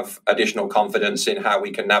do have additional confidence in how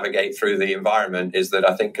we can navigate through the environment, is that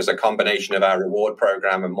I think as a combination of our reward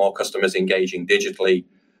program and more customers engaging digitally,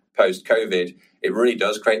 post-COVID, it really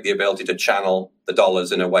does create the ability to channel the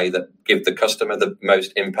dollars in a way that give the customer the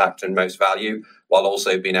most impact and most value, while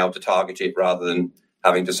also being able to target it rather than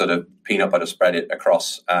having to sort of peanut butter spread it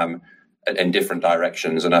across in different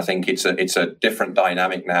directions. And I think it's a different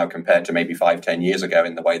dynamic now compared to maybe 5-10 years ago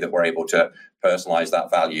in the way that we're able to personalize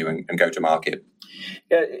that value and go to market.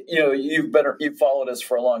 Yeah, you've followed us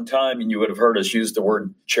for a long time, and you would have heard us use the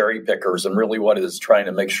word cherry pickers. And really, what it is trying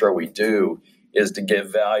to make sure we do is to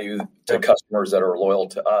give value to customers that are loyal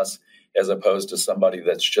to us, as opposed to somebody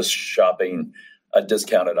that's just shopping a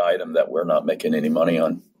discounted item that we're not making any money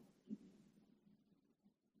on.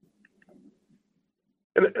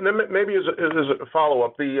 And then maybe as a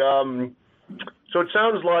follow-up, so it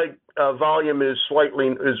sounds like volume is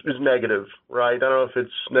slightly negative, right? I don't know if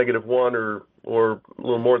it's -1 or a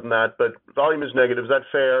little more than that, but volume is negative. Is that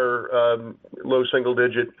fair? Low single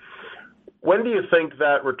digit. When do you think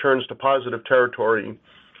that returns to positive territory?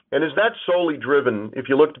 And is that solely driven, if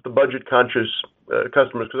you looked at the budget-conscious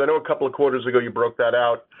customers, because I know a couple of quarters ago you broke that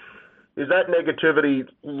out, is that negativity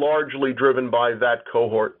largely driven by that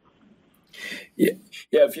cohort? Yeah.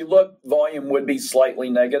 If you look, volume would be slightly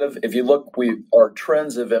negative. If you look, our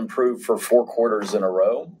trends have improved for 4 quarters in a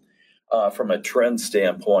row from a trend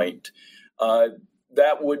standpoint.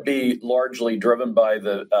 That would be largely driven by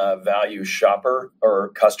the value shopper or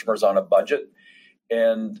customers on a budget.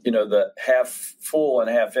 And, the half full and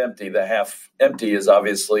half empty, the half empty is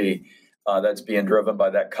obviously that's being driven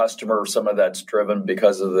by that customer. Some of that's driven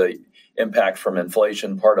because of the impact from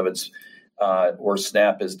inflation. Part of it's where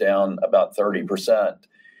SNAP is down about 30%.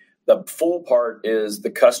 The full part is the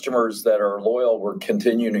customers that are loyal. We're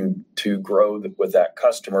continuing to grow with that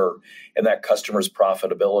customer, and that customer's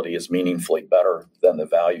profitability is meaningfully better than the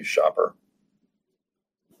value shopper.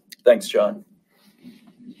 Thanks, John.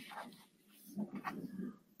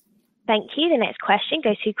 Thank you. The next question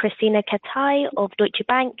goes to Christina Katai of Deutsche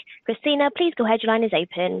Bank. Christina, please go ahead. Your line is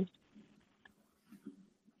open.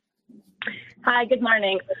 Hi, good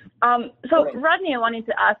morning. Rodney, I wanted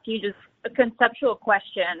to ask you just a conceptual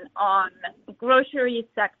question on grocery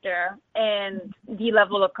sector and the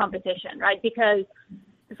level of competition, right? Because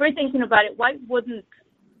if we're thinking about it, why wouldn't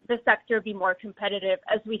the sector be more competitive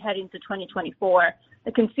as we head into 2024?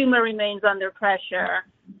 The consumer remains under pressure.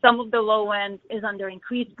 Some of the low end is under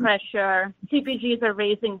increased pressure. CPGs are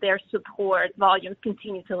raising their support. Volumes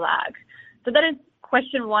continue to lag. So that is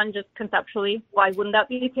question one, just conceptually, why wouldn't that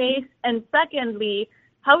be the case? And secondly,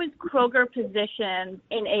 how is Kroger positioned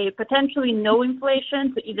in a potentially no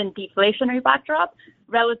inflation to even deflationary backdrop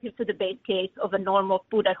relative to the base case of a normal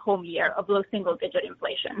food at home year of low single digit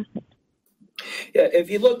inflation? Yeah, if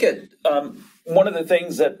you look at one of the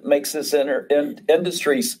things that makes this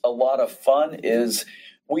industry a lot of fun is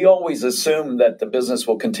we always assume that the business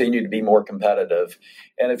will continue to be more competitive.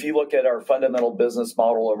 And if you look at our fundamental business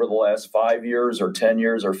model over the last 5 years or 10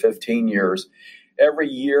 years or 15 years, every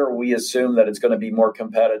year we assume that it's going to be more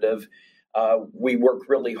competitive. We work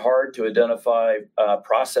really hard to identify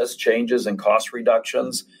process changes and cost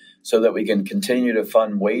reductions so that we can continue to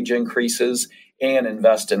fund wage increases and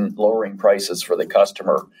invest in lowering prices for the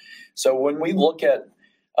customer. So when we look at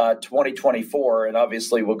 2024, and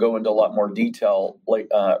obviously we'll go into a lot more detail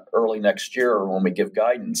early next year when we give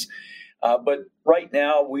guidance. But right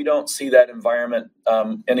now, we don't see that environment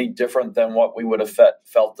any different than what we would have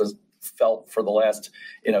felt for the last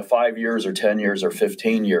 5 years or 10 years or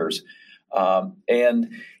 15 years. And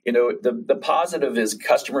the positive is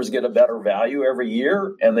customers get a better value every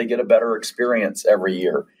year, and they get a better experience every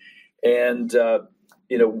year. And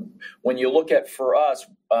when you look at, for us,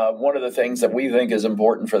 one of the things that we think is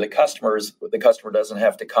important for the customers, the customer doesn't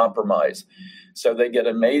have to compromise. So they get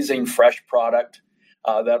amazing fresh product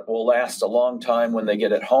that will last a long time when they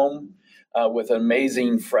get it home, with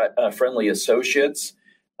amazing friendly associates,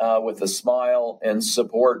 with a smile and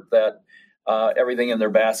support that everything in their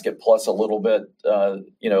basket plus a little bit,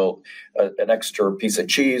 an extra piece of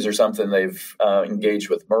cheese or something they've engaged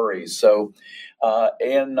with Murray's. So,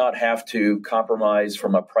 and not have to compromise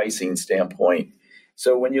from a pricing standpoint.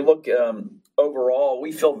 So when you look overall,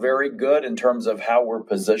 we feel very good in terms of how we're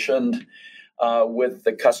positioned with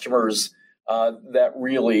the customers that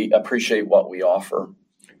really appreciate what we offer.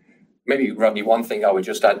 Maybe, Rodney, one thing I would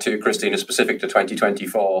just add to, Christina, specific to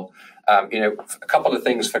 2024, a couple of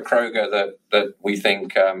things for Kroger that we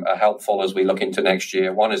think are helpful as we look into next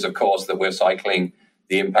year. One is, of course, that we're cycling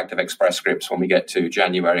the impact of Express Scripts when we get to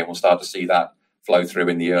January, and we'll start to see that flow through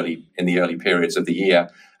in the early periods of the year.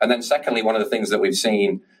 And then secondly, one of the things that we've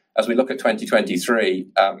seen as we look at 2023,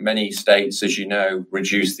 many states, as you know,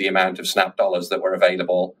 reduced the amount of SNAP dollars that were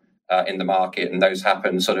available in the market, and those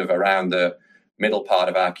happened sort of around the middle part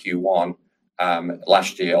of our Q1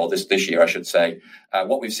 last year, or this year, I should say.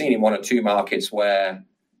 What we've seen in one or two markets where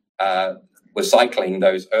we're cycling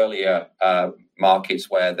those earlier markets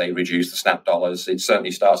where they reduce the snap dollars, it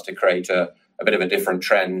certainly starts to create a bit of a different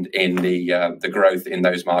trend in the growth in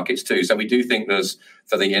those markets too. So we do think there's,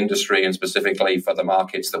 for the industry and specifically for the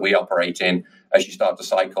markets that we operate in, as you start to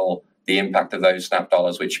cycle the impact of those snap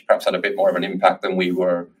dollars, which perhaps had a bit more of an impact than we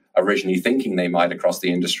were originally thinking they might across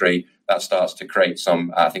the industry, that starts to create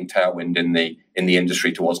some, I think, tailwind in the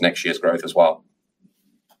industry towards next year's growth as well.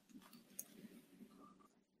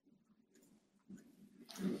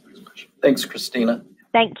 Thanks, Christina.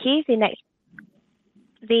 Thank you.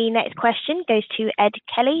 The next question goes to Ed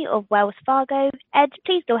Kelly of Wells Fargo. Ed,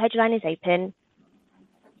 please go ahead. Your line is open.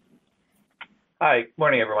 Hi.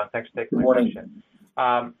 Morning, everyone. Thanks for taking my question.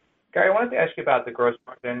 Gary, I wanted to ask you about the gross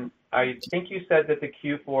margin. I think you said that the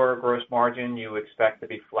Q4 gross margin you expect to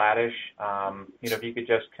be flattish. If you could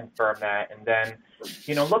just confirm that. And then,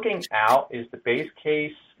 looking out, is the base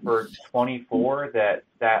case for 24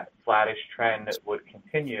 that flattish trend would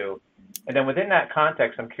continue? And then within that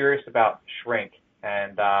context, I'm curious about shrink.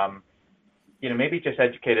 And, maybe just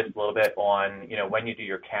educate us a little bit on, when you do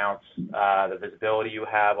your counts, the visibility you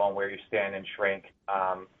have on where you stand in shrink,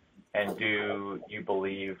 and do you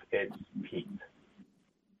believe it's peaked?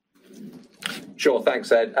 Sure,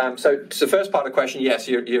 thanks, Ed. So the first part of the question, yes,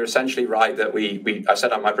 you're essentially right that I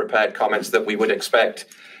said on my prepared comments that we would expect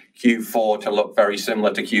Q4 to look very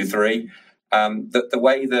similar to Q3. The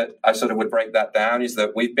way that I sort of would break that down is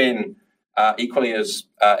that we've been equally as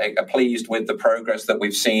pleased with the progress that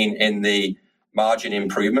we've seen in the margin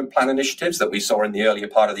improvement plan initiatives that we saw in the earlier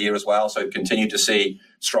part of the year as well. So continue to see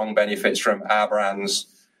strong benefits from our brands,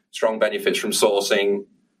 strong benefits from sourcing,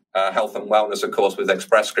 health and wellness, of course, with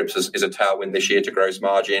Express Scripts is a tailwind this year to gross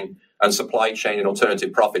margin, and supply chain and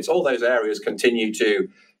alternative profits. All those areas continue to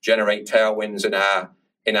generate tailwinds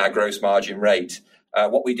in our gross margin rate.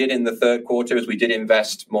 What we did in the third quarter is we did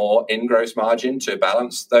invest more in gross margin to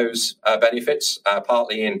balance those benefits,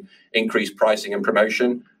 partly in increased pricing and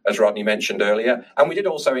promotion, as Rodney mentioned earlier. And we did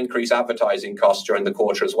also increase advertising costs during the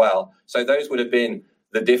quarter as well. So those would have been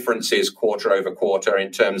the differences quarter over quarter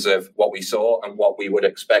in terms of what we saw and what we would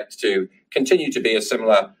expect to continue to be a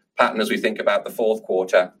similar pattern as we think about the fourth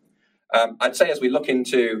quarter. I'd say as we look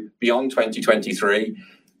into beyond 2023,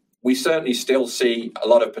 we certainly still see a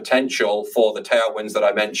lot of potential for the tailwinds that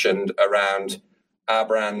I mentioned around our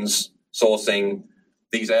brands, sourcing,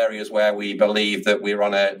 these areas where we believe that we're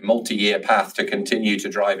on a multi-year path to continue to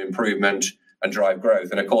drive improvement and drive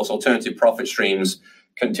growth. And of course, alternative profit streams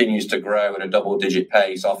continues to grow at a double-digit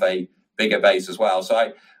pace off a bigger base as well.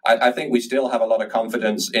 So I think we still have a lot of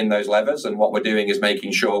confidence in those levers, and what we're doing is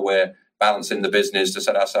making sure we're balancing the business to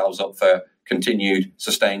set ourselves up for continued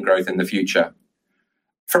sustained growth in the future.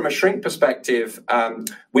 From a shrink perspective,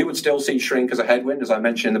 we would still see shrink as a headwind, as I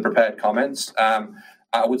mentioned in the prepared comments.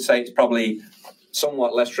 I would say it's probably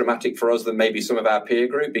somewhat less dramatic for us than maybe some of our peer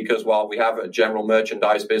group, because while we have a general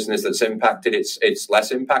merchandise business that's impacted, it's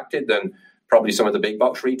less impacted than probably some of the big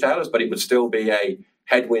box retailers, but it would still be a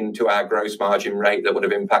headwind to our gross margin rate that would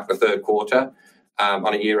have impacted the third quarter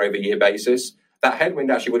on a year-over-year basis. That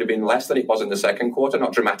headwind actually would have been less than it was in the second quarter,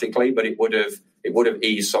 not dramatically, but it would have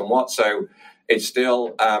eased somewhat. So it's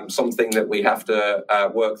still something that we have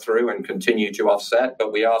to work through and continue to offset,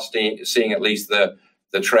 but we are seeing at least the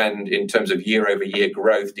trend in terms of year-over-year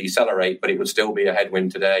growth decelerate, but it would still be a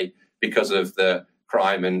headwind today because of the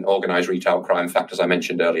crime and organized retail crime factors I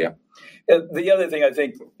mentioned earlier. The other thing I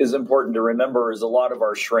think is important to remember is a lot of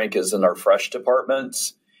our shrink is in our fresh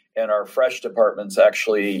departments, and our fresh departments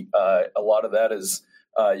actually, a lot of that is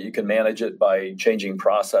you can manage it by changing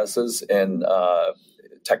processes and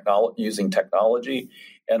using technology.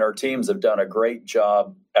 And our teams have done a great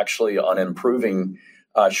job actually on improving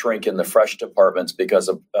shrink in the fresh departments because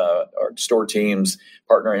of our store teams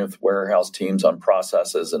partnering with warehouse teams on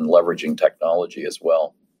processes and leveraging technology as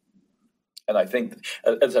well. And I think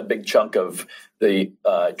that's a big chunk of the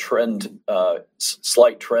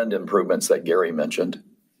slight trend improvements that Gary mentioned.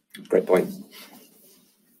 Great point.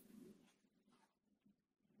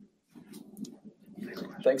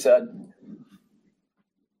 Thanks, Ed.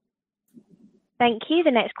 Thank you.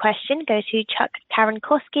 The next question goes to Chuck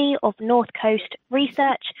Cerankosky of Northcoast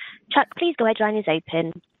Research. Chuck, please go ahead. Your line is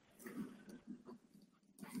open.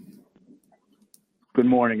 Good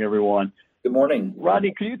morning, everyone. Good morning.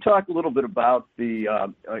 Rodney, can you talk a little bit about the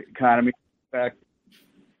economy's effect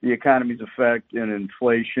and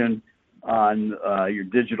inflation on your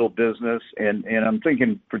digital business? And I'm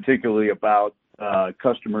thinking particularly about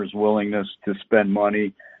customers' willingness to spend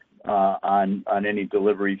money on any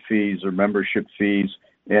delivery fees or membership fees,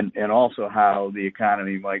 and also how the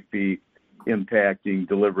economy might be impacting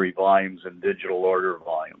delivery volumes and digital order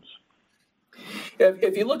volumes.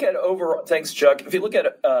 If you look at overall, thanks, Chuck. If you look at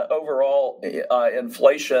overall,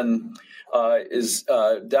 inflation is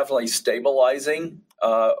definitely stabilizing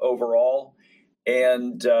overall,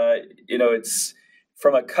 and it's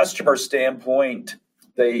from a customer standpoint,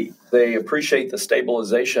 they appreciate the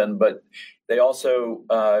stabilization, but they also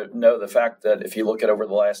know the fact that if you look at over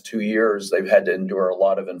the last 2 years, they've had to endure a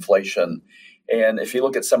lot of inflation, and if you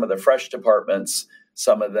look at some of the fresh departments,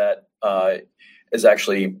 some of that is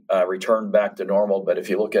actually returned back to normal. But if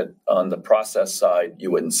you look at on the process side,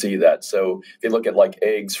 you wouldn't see that. So if you look at like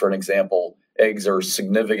eggs, for an example, eggs are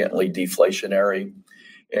significantly deflationary.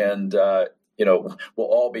 And, we'll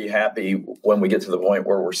all be happy when we get to the point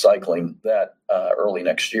where we're cycling that early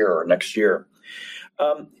next year or next year.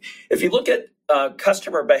 If you look at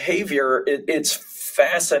customer behavior, it's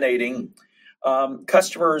fascinating.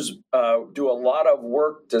 Customers do a lot of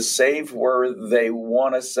work to save where they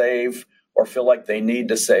want to save or feel like they need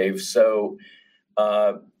to save. So,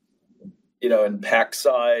 in pack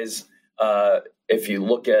size, if you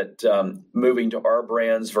look at moving to our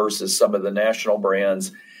brands versus some of the national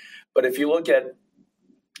brands, but if you look at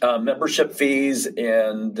membership fees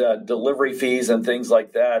and delivery fees and things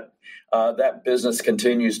like that, that business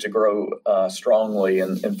continues to grow strongly.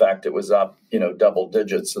 And in fact, it was up, double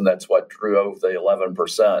digits, and that's what drove the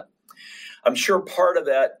 11%. I'm sure part of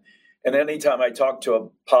that, and anytime I talk to a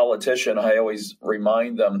politician, I always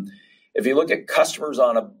remind them, if you look at customers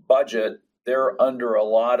on a budget, they're under a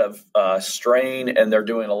lot of strain and they're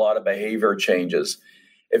doing a lot of behavior changes.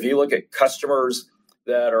 If you look at customers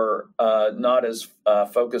that are not as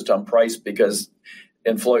focused on price because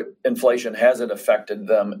inflation hasn't affected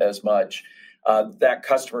them as much, that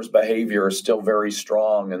customer's behavior is still very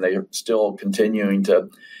strong, and they're still continuing to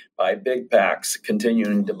buy big packs,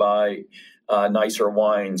 continuing to buy nicer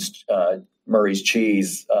wines, Murray's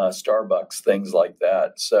cheese, Starbucks, things like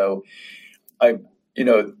that. So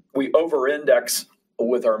we over-index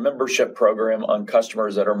with our membership program on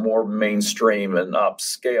customers that are more mainstream and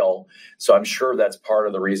upscale. So I'm sure that's part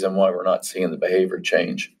of the reason why we're not seeing the behavior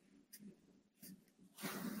change.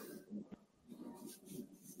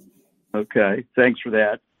 Okay, thanks for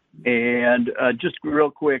that. And just real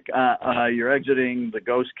quick, you're exiting the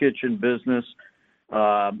ghost kitchen business.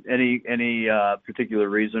 Any particular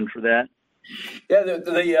reason for that?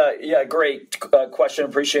 Yeah, great question.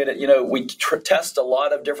 Appreciate it. We test a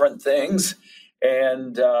lot of different things,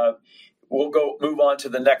 and we'll move on to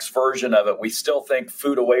the next version of it. We still think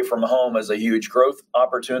food away from home is a huge growth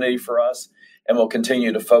opportunity for us, and we'll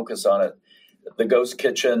continue to focus on it. The ghost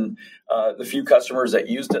kitchen, the few customers that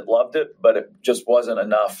used it loved it, but it just wasn't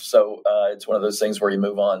enough. So it's one of those things where you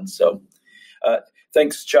move on. So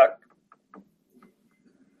thanks, Chuck.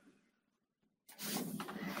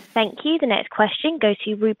 Thank you. The next question goes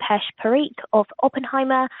to Rupesh Parikh of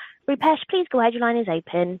Oppenheimer. Rupesh, please go ahead. Your line is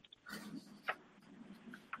open.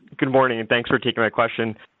 Good morning, and thanks for taking my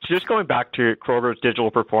question. So just going back to Kroger's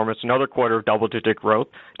digital performance, another quarter of double-digit growth.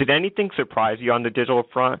 Did anything surprise you on the digital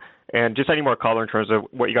front? And just any more color in terms of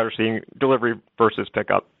what you guys are seeing, delivery versus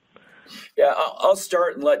pickup? Yeah, I'll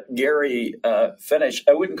start and let Gary finish.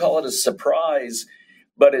 I wouldn't call it a surprise,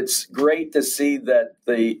 but it's great to see that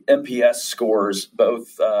the NPS scores,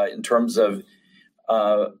 both in terms of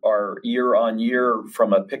our year-on-year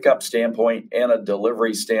from a pickup standpoint and a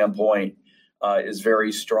delivery standpoint, is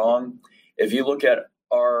very strong. If you look at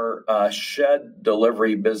our shed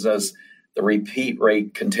delivery business, the repeat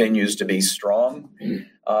rate continues to be strong.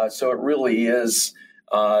 So it really is,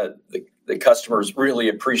 the customers really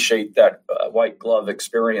appreciate that white glove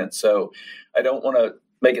experience. So I don't want to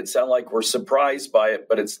make it sound like we're surprised by it,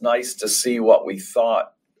 but it's nice to see what we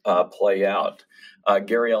thought play out.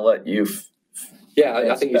 Gary, I'll let you.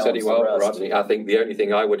 I think you said it well, Rodney. I think the only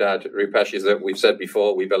thing I would add, Rupesh, is that we've said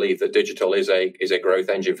before, we believe that digital is a growth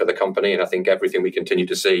engine for the company. And I think everything we continue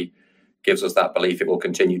to see gives us that belief it will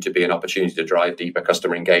continue to be an opportunity to drive deeper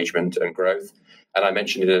customer engagement and growth. And I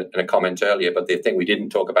mentioned it in a comment earlier, but the thing we didn't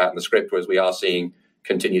talk about in the script was we are seeing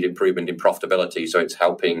continued improvement in profitability. So it's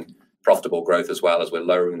helping profitable growth as well, as we're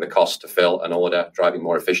lowering the cost to fill an order, driving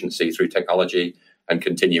more efficiency through technology, and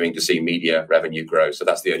continuing to see media revenue grow. So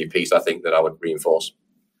that's the only piece I think that I would reinforce.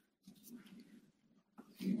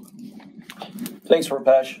 Thanks,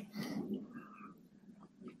 Rupesh.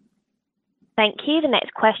 Thank you. The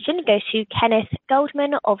next question goes to Kenneth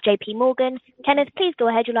Goldman of JP Morgan. Kenneth, please go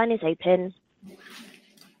ahead. Your line is open.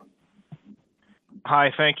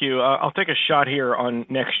 Hi, thank you. I'll take a shot here on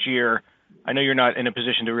next year. I know you're not in a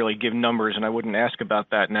position to really give numbers, and I wouldn't ask about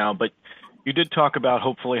that now, but you did talk about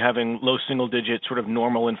hopefully having low single-digit sort of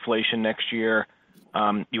normal inflation next year.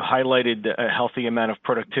 You highlighted a healthy amount of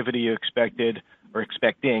productivity you expected or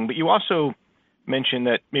expecting, but you also mentioned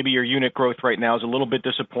that maybe your unit growth right now is a little bit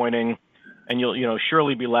disappointing, and you'll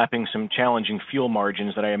surely be lapping some challenging fuel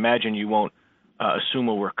margins that I imagine you won't assume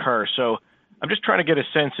will recur. So I'm just trying to get a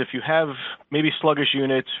sense, if you have maybe sluggish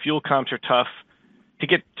units, fuel comps are tough, to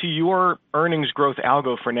get to your earnings growth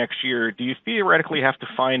algo for next year, do you theoretically have to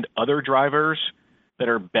find other drivers that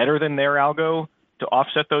are better than their algo to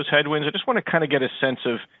offset those headwinds? I just want to kind of get a sense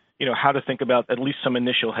of, how to think about at least some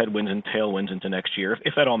initial headwinds and tailwinds into next year,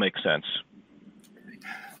 if that all makes sense.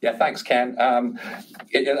 Yeah, thanks, Ken.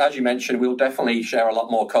 As you mentioned, we'll definitely share a lot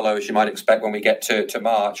more color, as you might expect, when we get to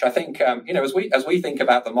March. I think, as we think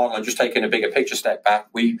about the model and just taking a bigger picture step back,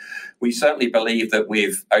 we certainly believe that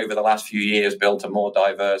we've, over the last few years, built a more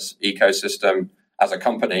diverse ecosystem as a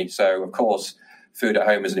company. So, of course, food at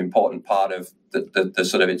home is an important part of the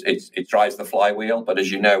sort of, it drives the flywheel. But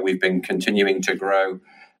as you know, we've been continuing to grow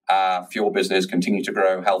our fuel business, continue to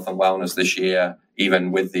grow health and wellness this year,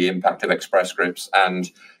 even with the impact of Express Scripts,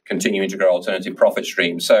 and continuing to grow alternative profit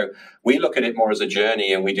streams. So we look at it more as a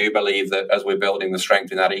journey, and we do believe that as we're building the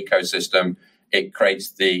strength in that ecosystem, it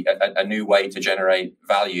creates a new way to generate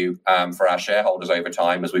value for our shareholders over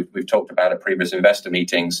time, as we've talked about at previous investor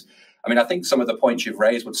meetings. I mean, I think some of the points you've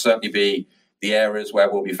raised would certainly be the areas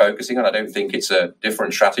where we'll be focusing on. I don't think it's a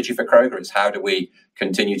different strategy for Kroger. It's how do we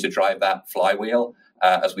continue to drive that flywheel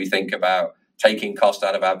as we think about taking cost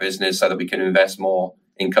out of our business so that we can invest more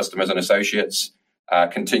in customers and associates,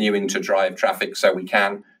 continuing to drive traffic so we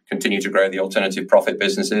can continue to grow the alternative profit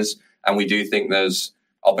businesses. And we do think there's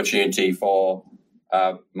opportunity for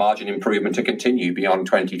margin improvement to continue beyond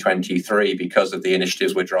 2023 because of the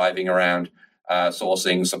initiatives we're driving around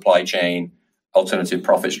sourcing, supply chain, alternative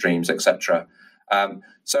profit streams, etc.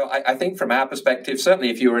 So I think from our perspective, certainly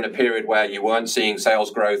if you were in a period where you weren't seeing sales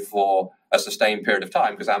growth for a sustained period of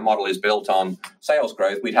time, because our model is built on sales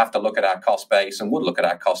growth, we'd have to look at our cost base and would look at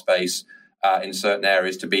our cost base in certain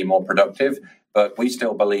areas to be more productive. But we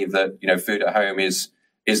still believe that, food at home is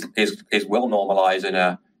will normalize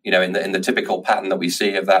in the typical pattern that we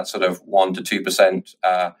see of that sort of 1 to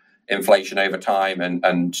 2% inflation over time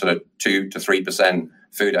and sort of 2 to 3%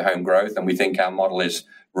 food at home growth. And we think our model is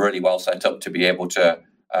really well set up to be able to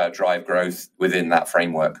drive growth within that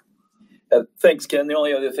framework. Thanks, Ken. The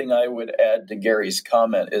only other thing I would add to Gary's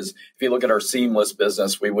comment is if you look at our seamless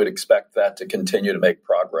business, we would expect that to continue to make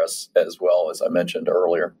progress as well, as I mentioned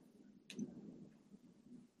earlier.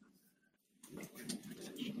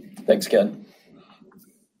 Thanks, Ken.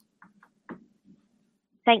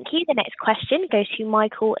 Thank you. The next question goes to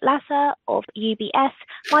Michael Lasser of UBS.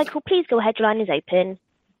 Michael, please go ahead. Your line is open.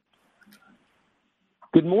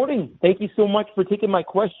 Good morning. Thank you so much for taking my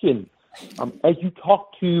question. As you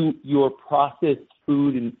talk to your processed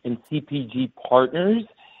food and CPG partners,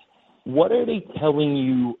 what are they telling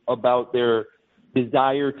you about their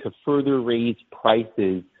desire to further raise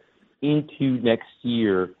prices into next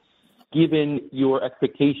year, given your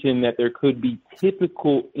expectation that there could be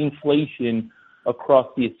typical inflation across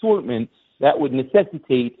the assortment that would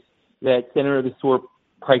necessitate that center of the store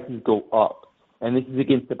prices go up? And this is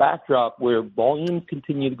against the backdrop where volumes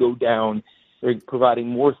continue to go down. They're providing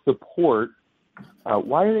more support.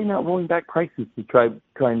 Why are they not rolling back prices to try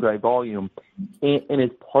and drive volume? And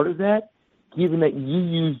as part of that, given that you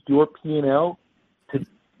used your P&L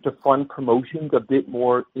to fund promotions a bit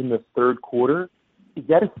more in the third quarter, is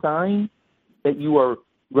that a sign that you are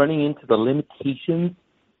running into the limitations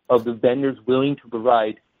of the vendors willing to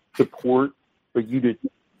provide support for you to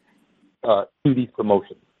do these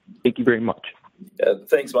promotions? Thank you very much.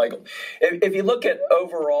 Thanks, Michael. If you look at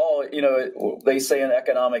overall, they say in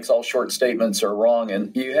economics, all short statements are wrong.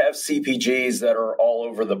 And you have CPGs that are all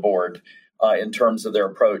over the board in terms of their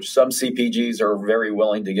approach. Some CPGs are very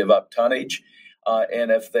willing to give up tonnage. And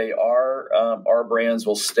if they are, our brands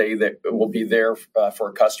will be there for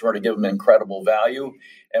a customer to give them incredible value.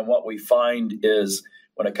 And what we find is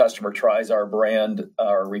when a customer tries our brand,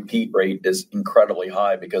 our repeat rate is incredibly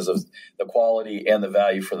high because of the quality and the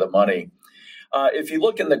value for the money. If you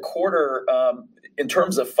look in the quarter, in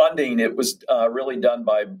terms of funding, it was really done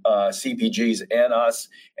by CPGs and us.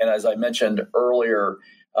 And as I mentioned earlier,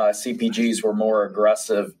 CPGs were more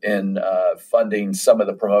aggressive in funding some of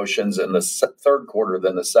the promotions in the third quarter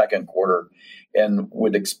than the second quarter, and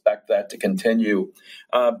would expect that to continue.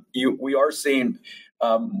 We are seeing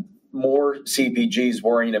more CPGs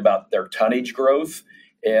worrying about their tonnage growth.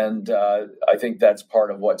 And I think that's part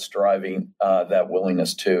of what's driving that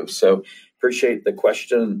willingness too. So Appreciate the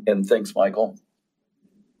question, and thanks, Michael.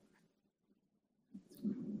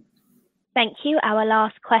 Thank you. Our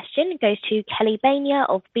last question goes to Kelly Bania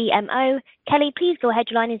of BMO. Kelly, please go ahead.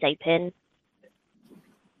 Your line is open.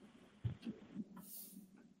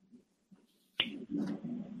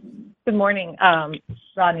 Good morning,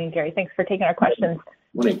 Rodney and Gary. Thanks for taking our questions.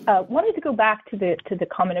 Morning. Wanted to go back to the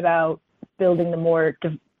comment about building the more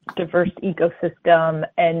diverse ecosystem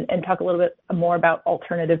and talk a little bit more about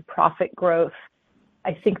alternative profit growth.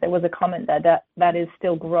 I think there was a comment that is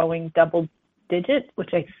still growing double digit, which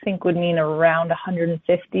I think would mean around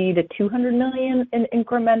 150 to 200 million in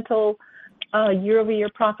incremental year-over-year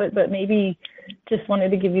profit, but maybe just wanted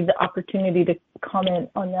to give you the opportunity to comment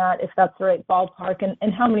on that, if that's the right ballpark,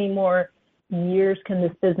 and how many more years can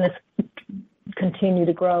this business continue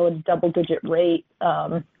to grow at a double-digit rate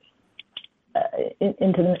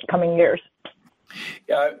into the coming years?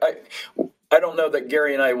 Yeah, I don't know that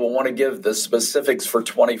Gary and I will want to give the specifics for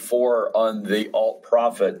 24 on the alt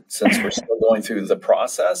profit since we're still going through the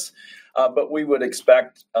process, but we would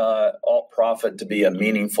expect alt profit to be a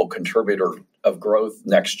meaningful contributor of growth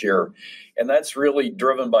next year. And that's really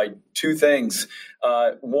driven by two things.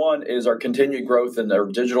 One is our continued growth in our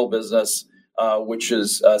digital business, which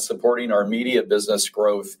is supporting our media business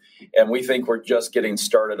growth. And we think we're just getting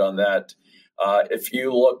started on that. If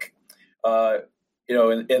you look,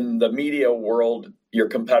 in the media world, your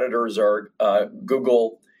competitors are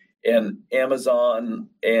Google and Amazon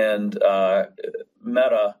and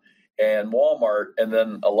Meta and Walmart, and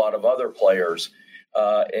then a lot of other players.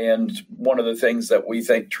 And one of the things that we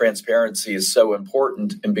think transparency is so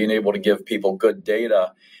important in being able to give people good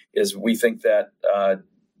data is we think that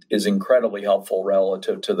is incredibly helpful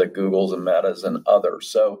relative to the Googles and Metas and others.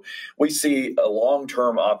 So we see a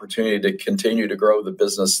long-term opportunity to continue to grow the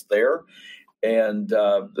business there. And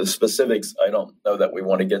the specifics, I don't know that we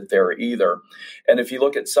want to get there either. And if you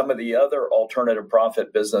look at some of the other alternative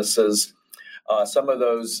profit businesses, some of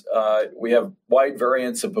those, we have wide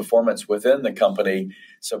variance of performance within the company.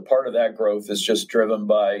 So part of that growth is just driven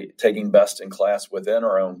by taking best in class within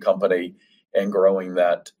our own company and growing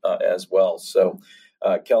that as well. So,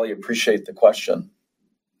 Kelly, appreciate the question.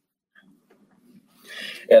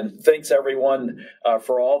 And thanks, everyone,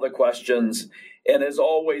 for all the questions. And as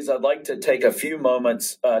always, I'd like to take a few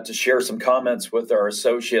moments to share some comments with our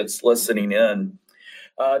associates listening in.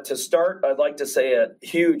 To start, I'd like to say a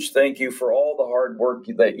huge thank you for all the hard work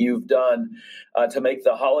that you've done to make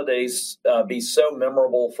the holidays be so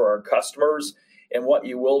memorable for our customers, and what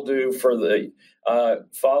you will do for the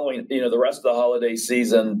following, the rest of the holiday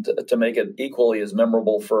season to make it equally as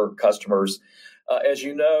memorable for customers. As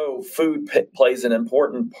you know, food plays an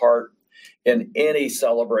important part in any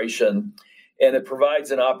celebration, and it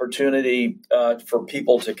provides an opportunity for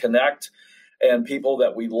people to connect and people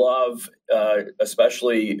that we love,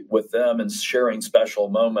 especially with them and sharing special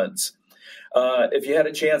moments. If you had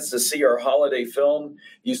a chance to see our holiday film,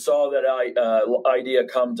 you saw that idea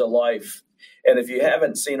come to life. And if you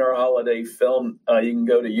haven't seen our holiday film, you can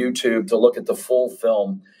go to YouTube to look at the full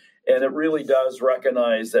film. And it really does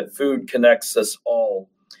recognize that food connects us all.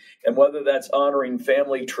 And whether that's honoring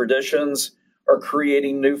family traditions or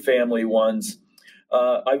creating new family ones,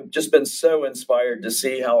 I've just been so inspired to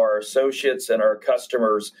see how our associates and our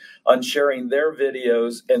customers on sharing their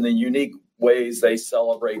videos and the unique ways they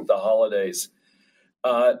celebrate the holidays.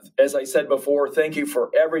 As I said before, thank you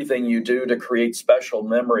for everything you do to create special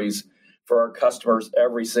memories for our customers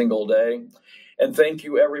every single day. And thank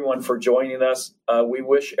you, everyone, for joining us. We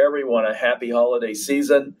wish everyone a happy holiday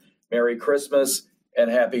season, Merry Christmas, and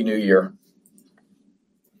Happy New Year.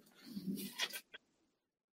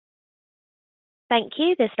 Thank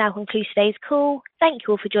you. This now concludes today's call. Thank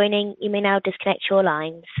you all for joining. You may now disconnect your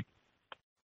lines.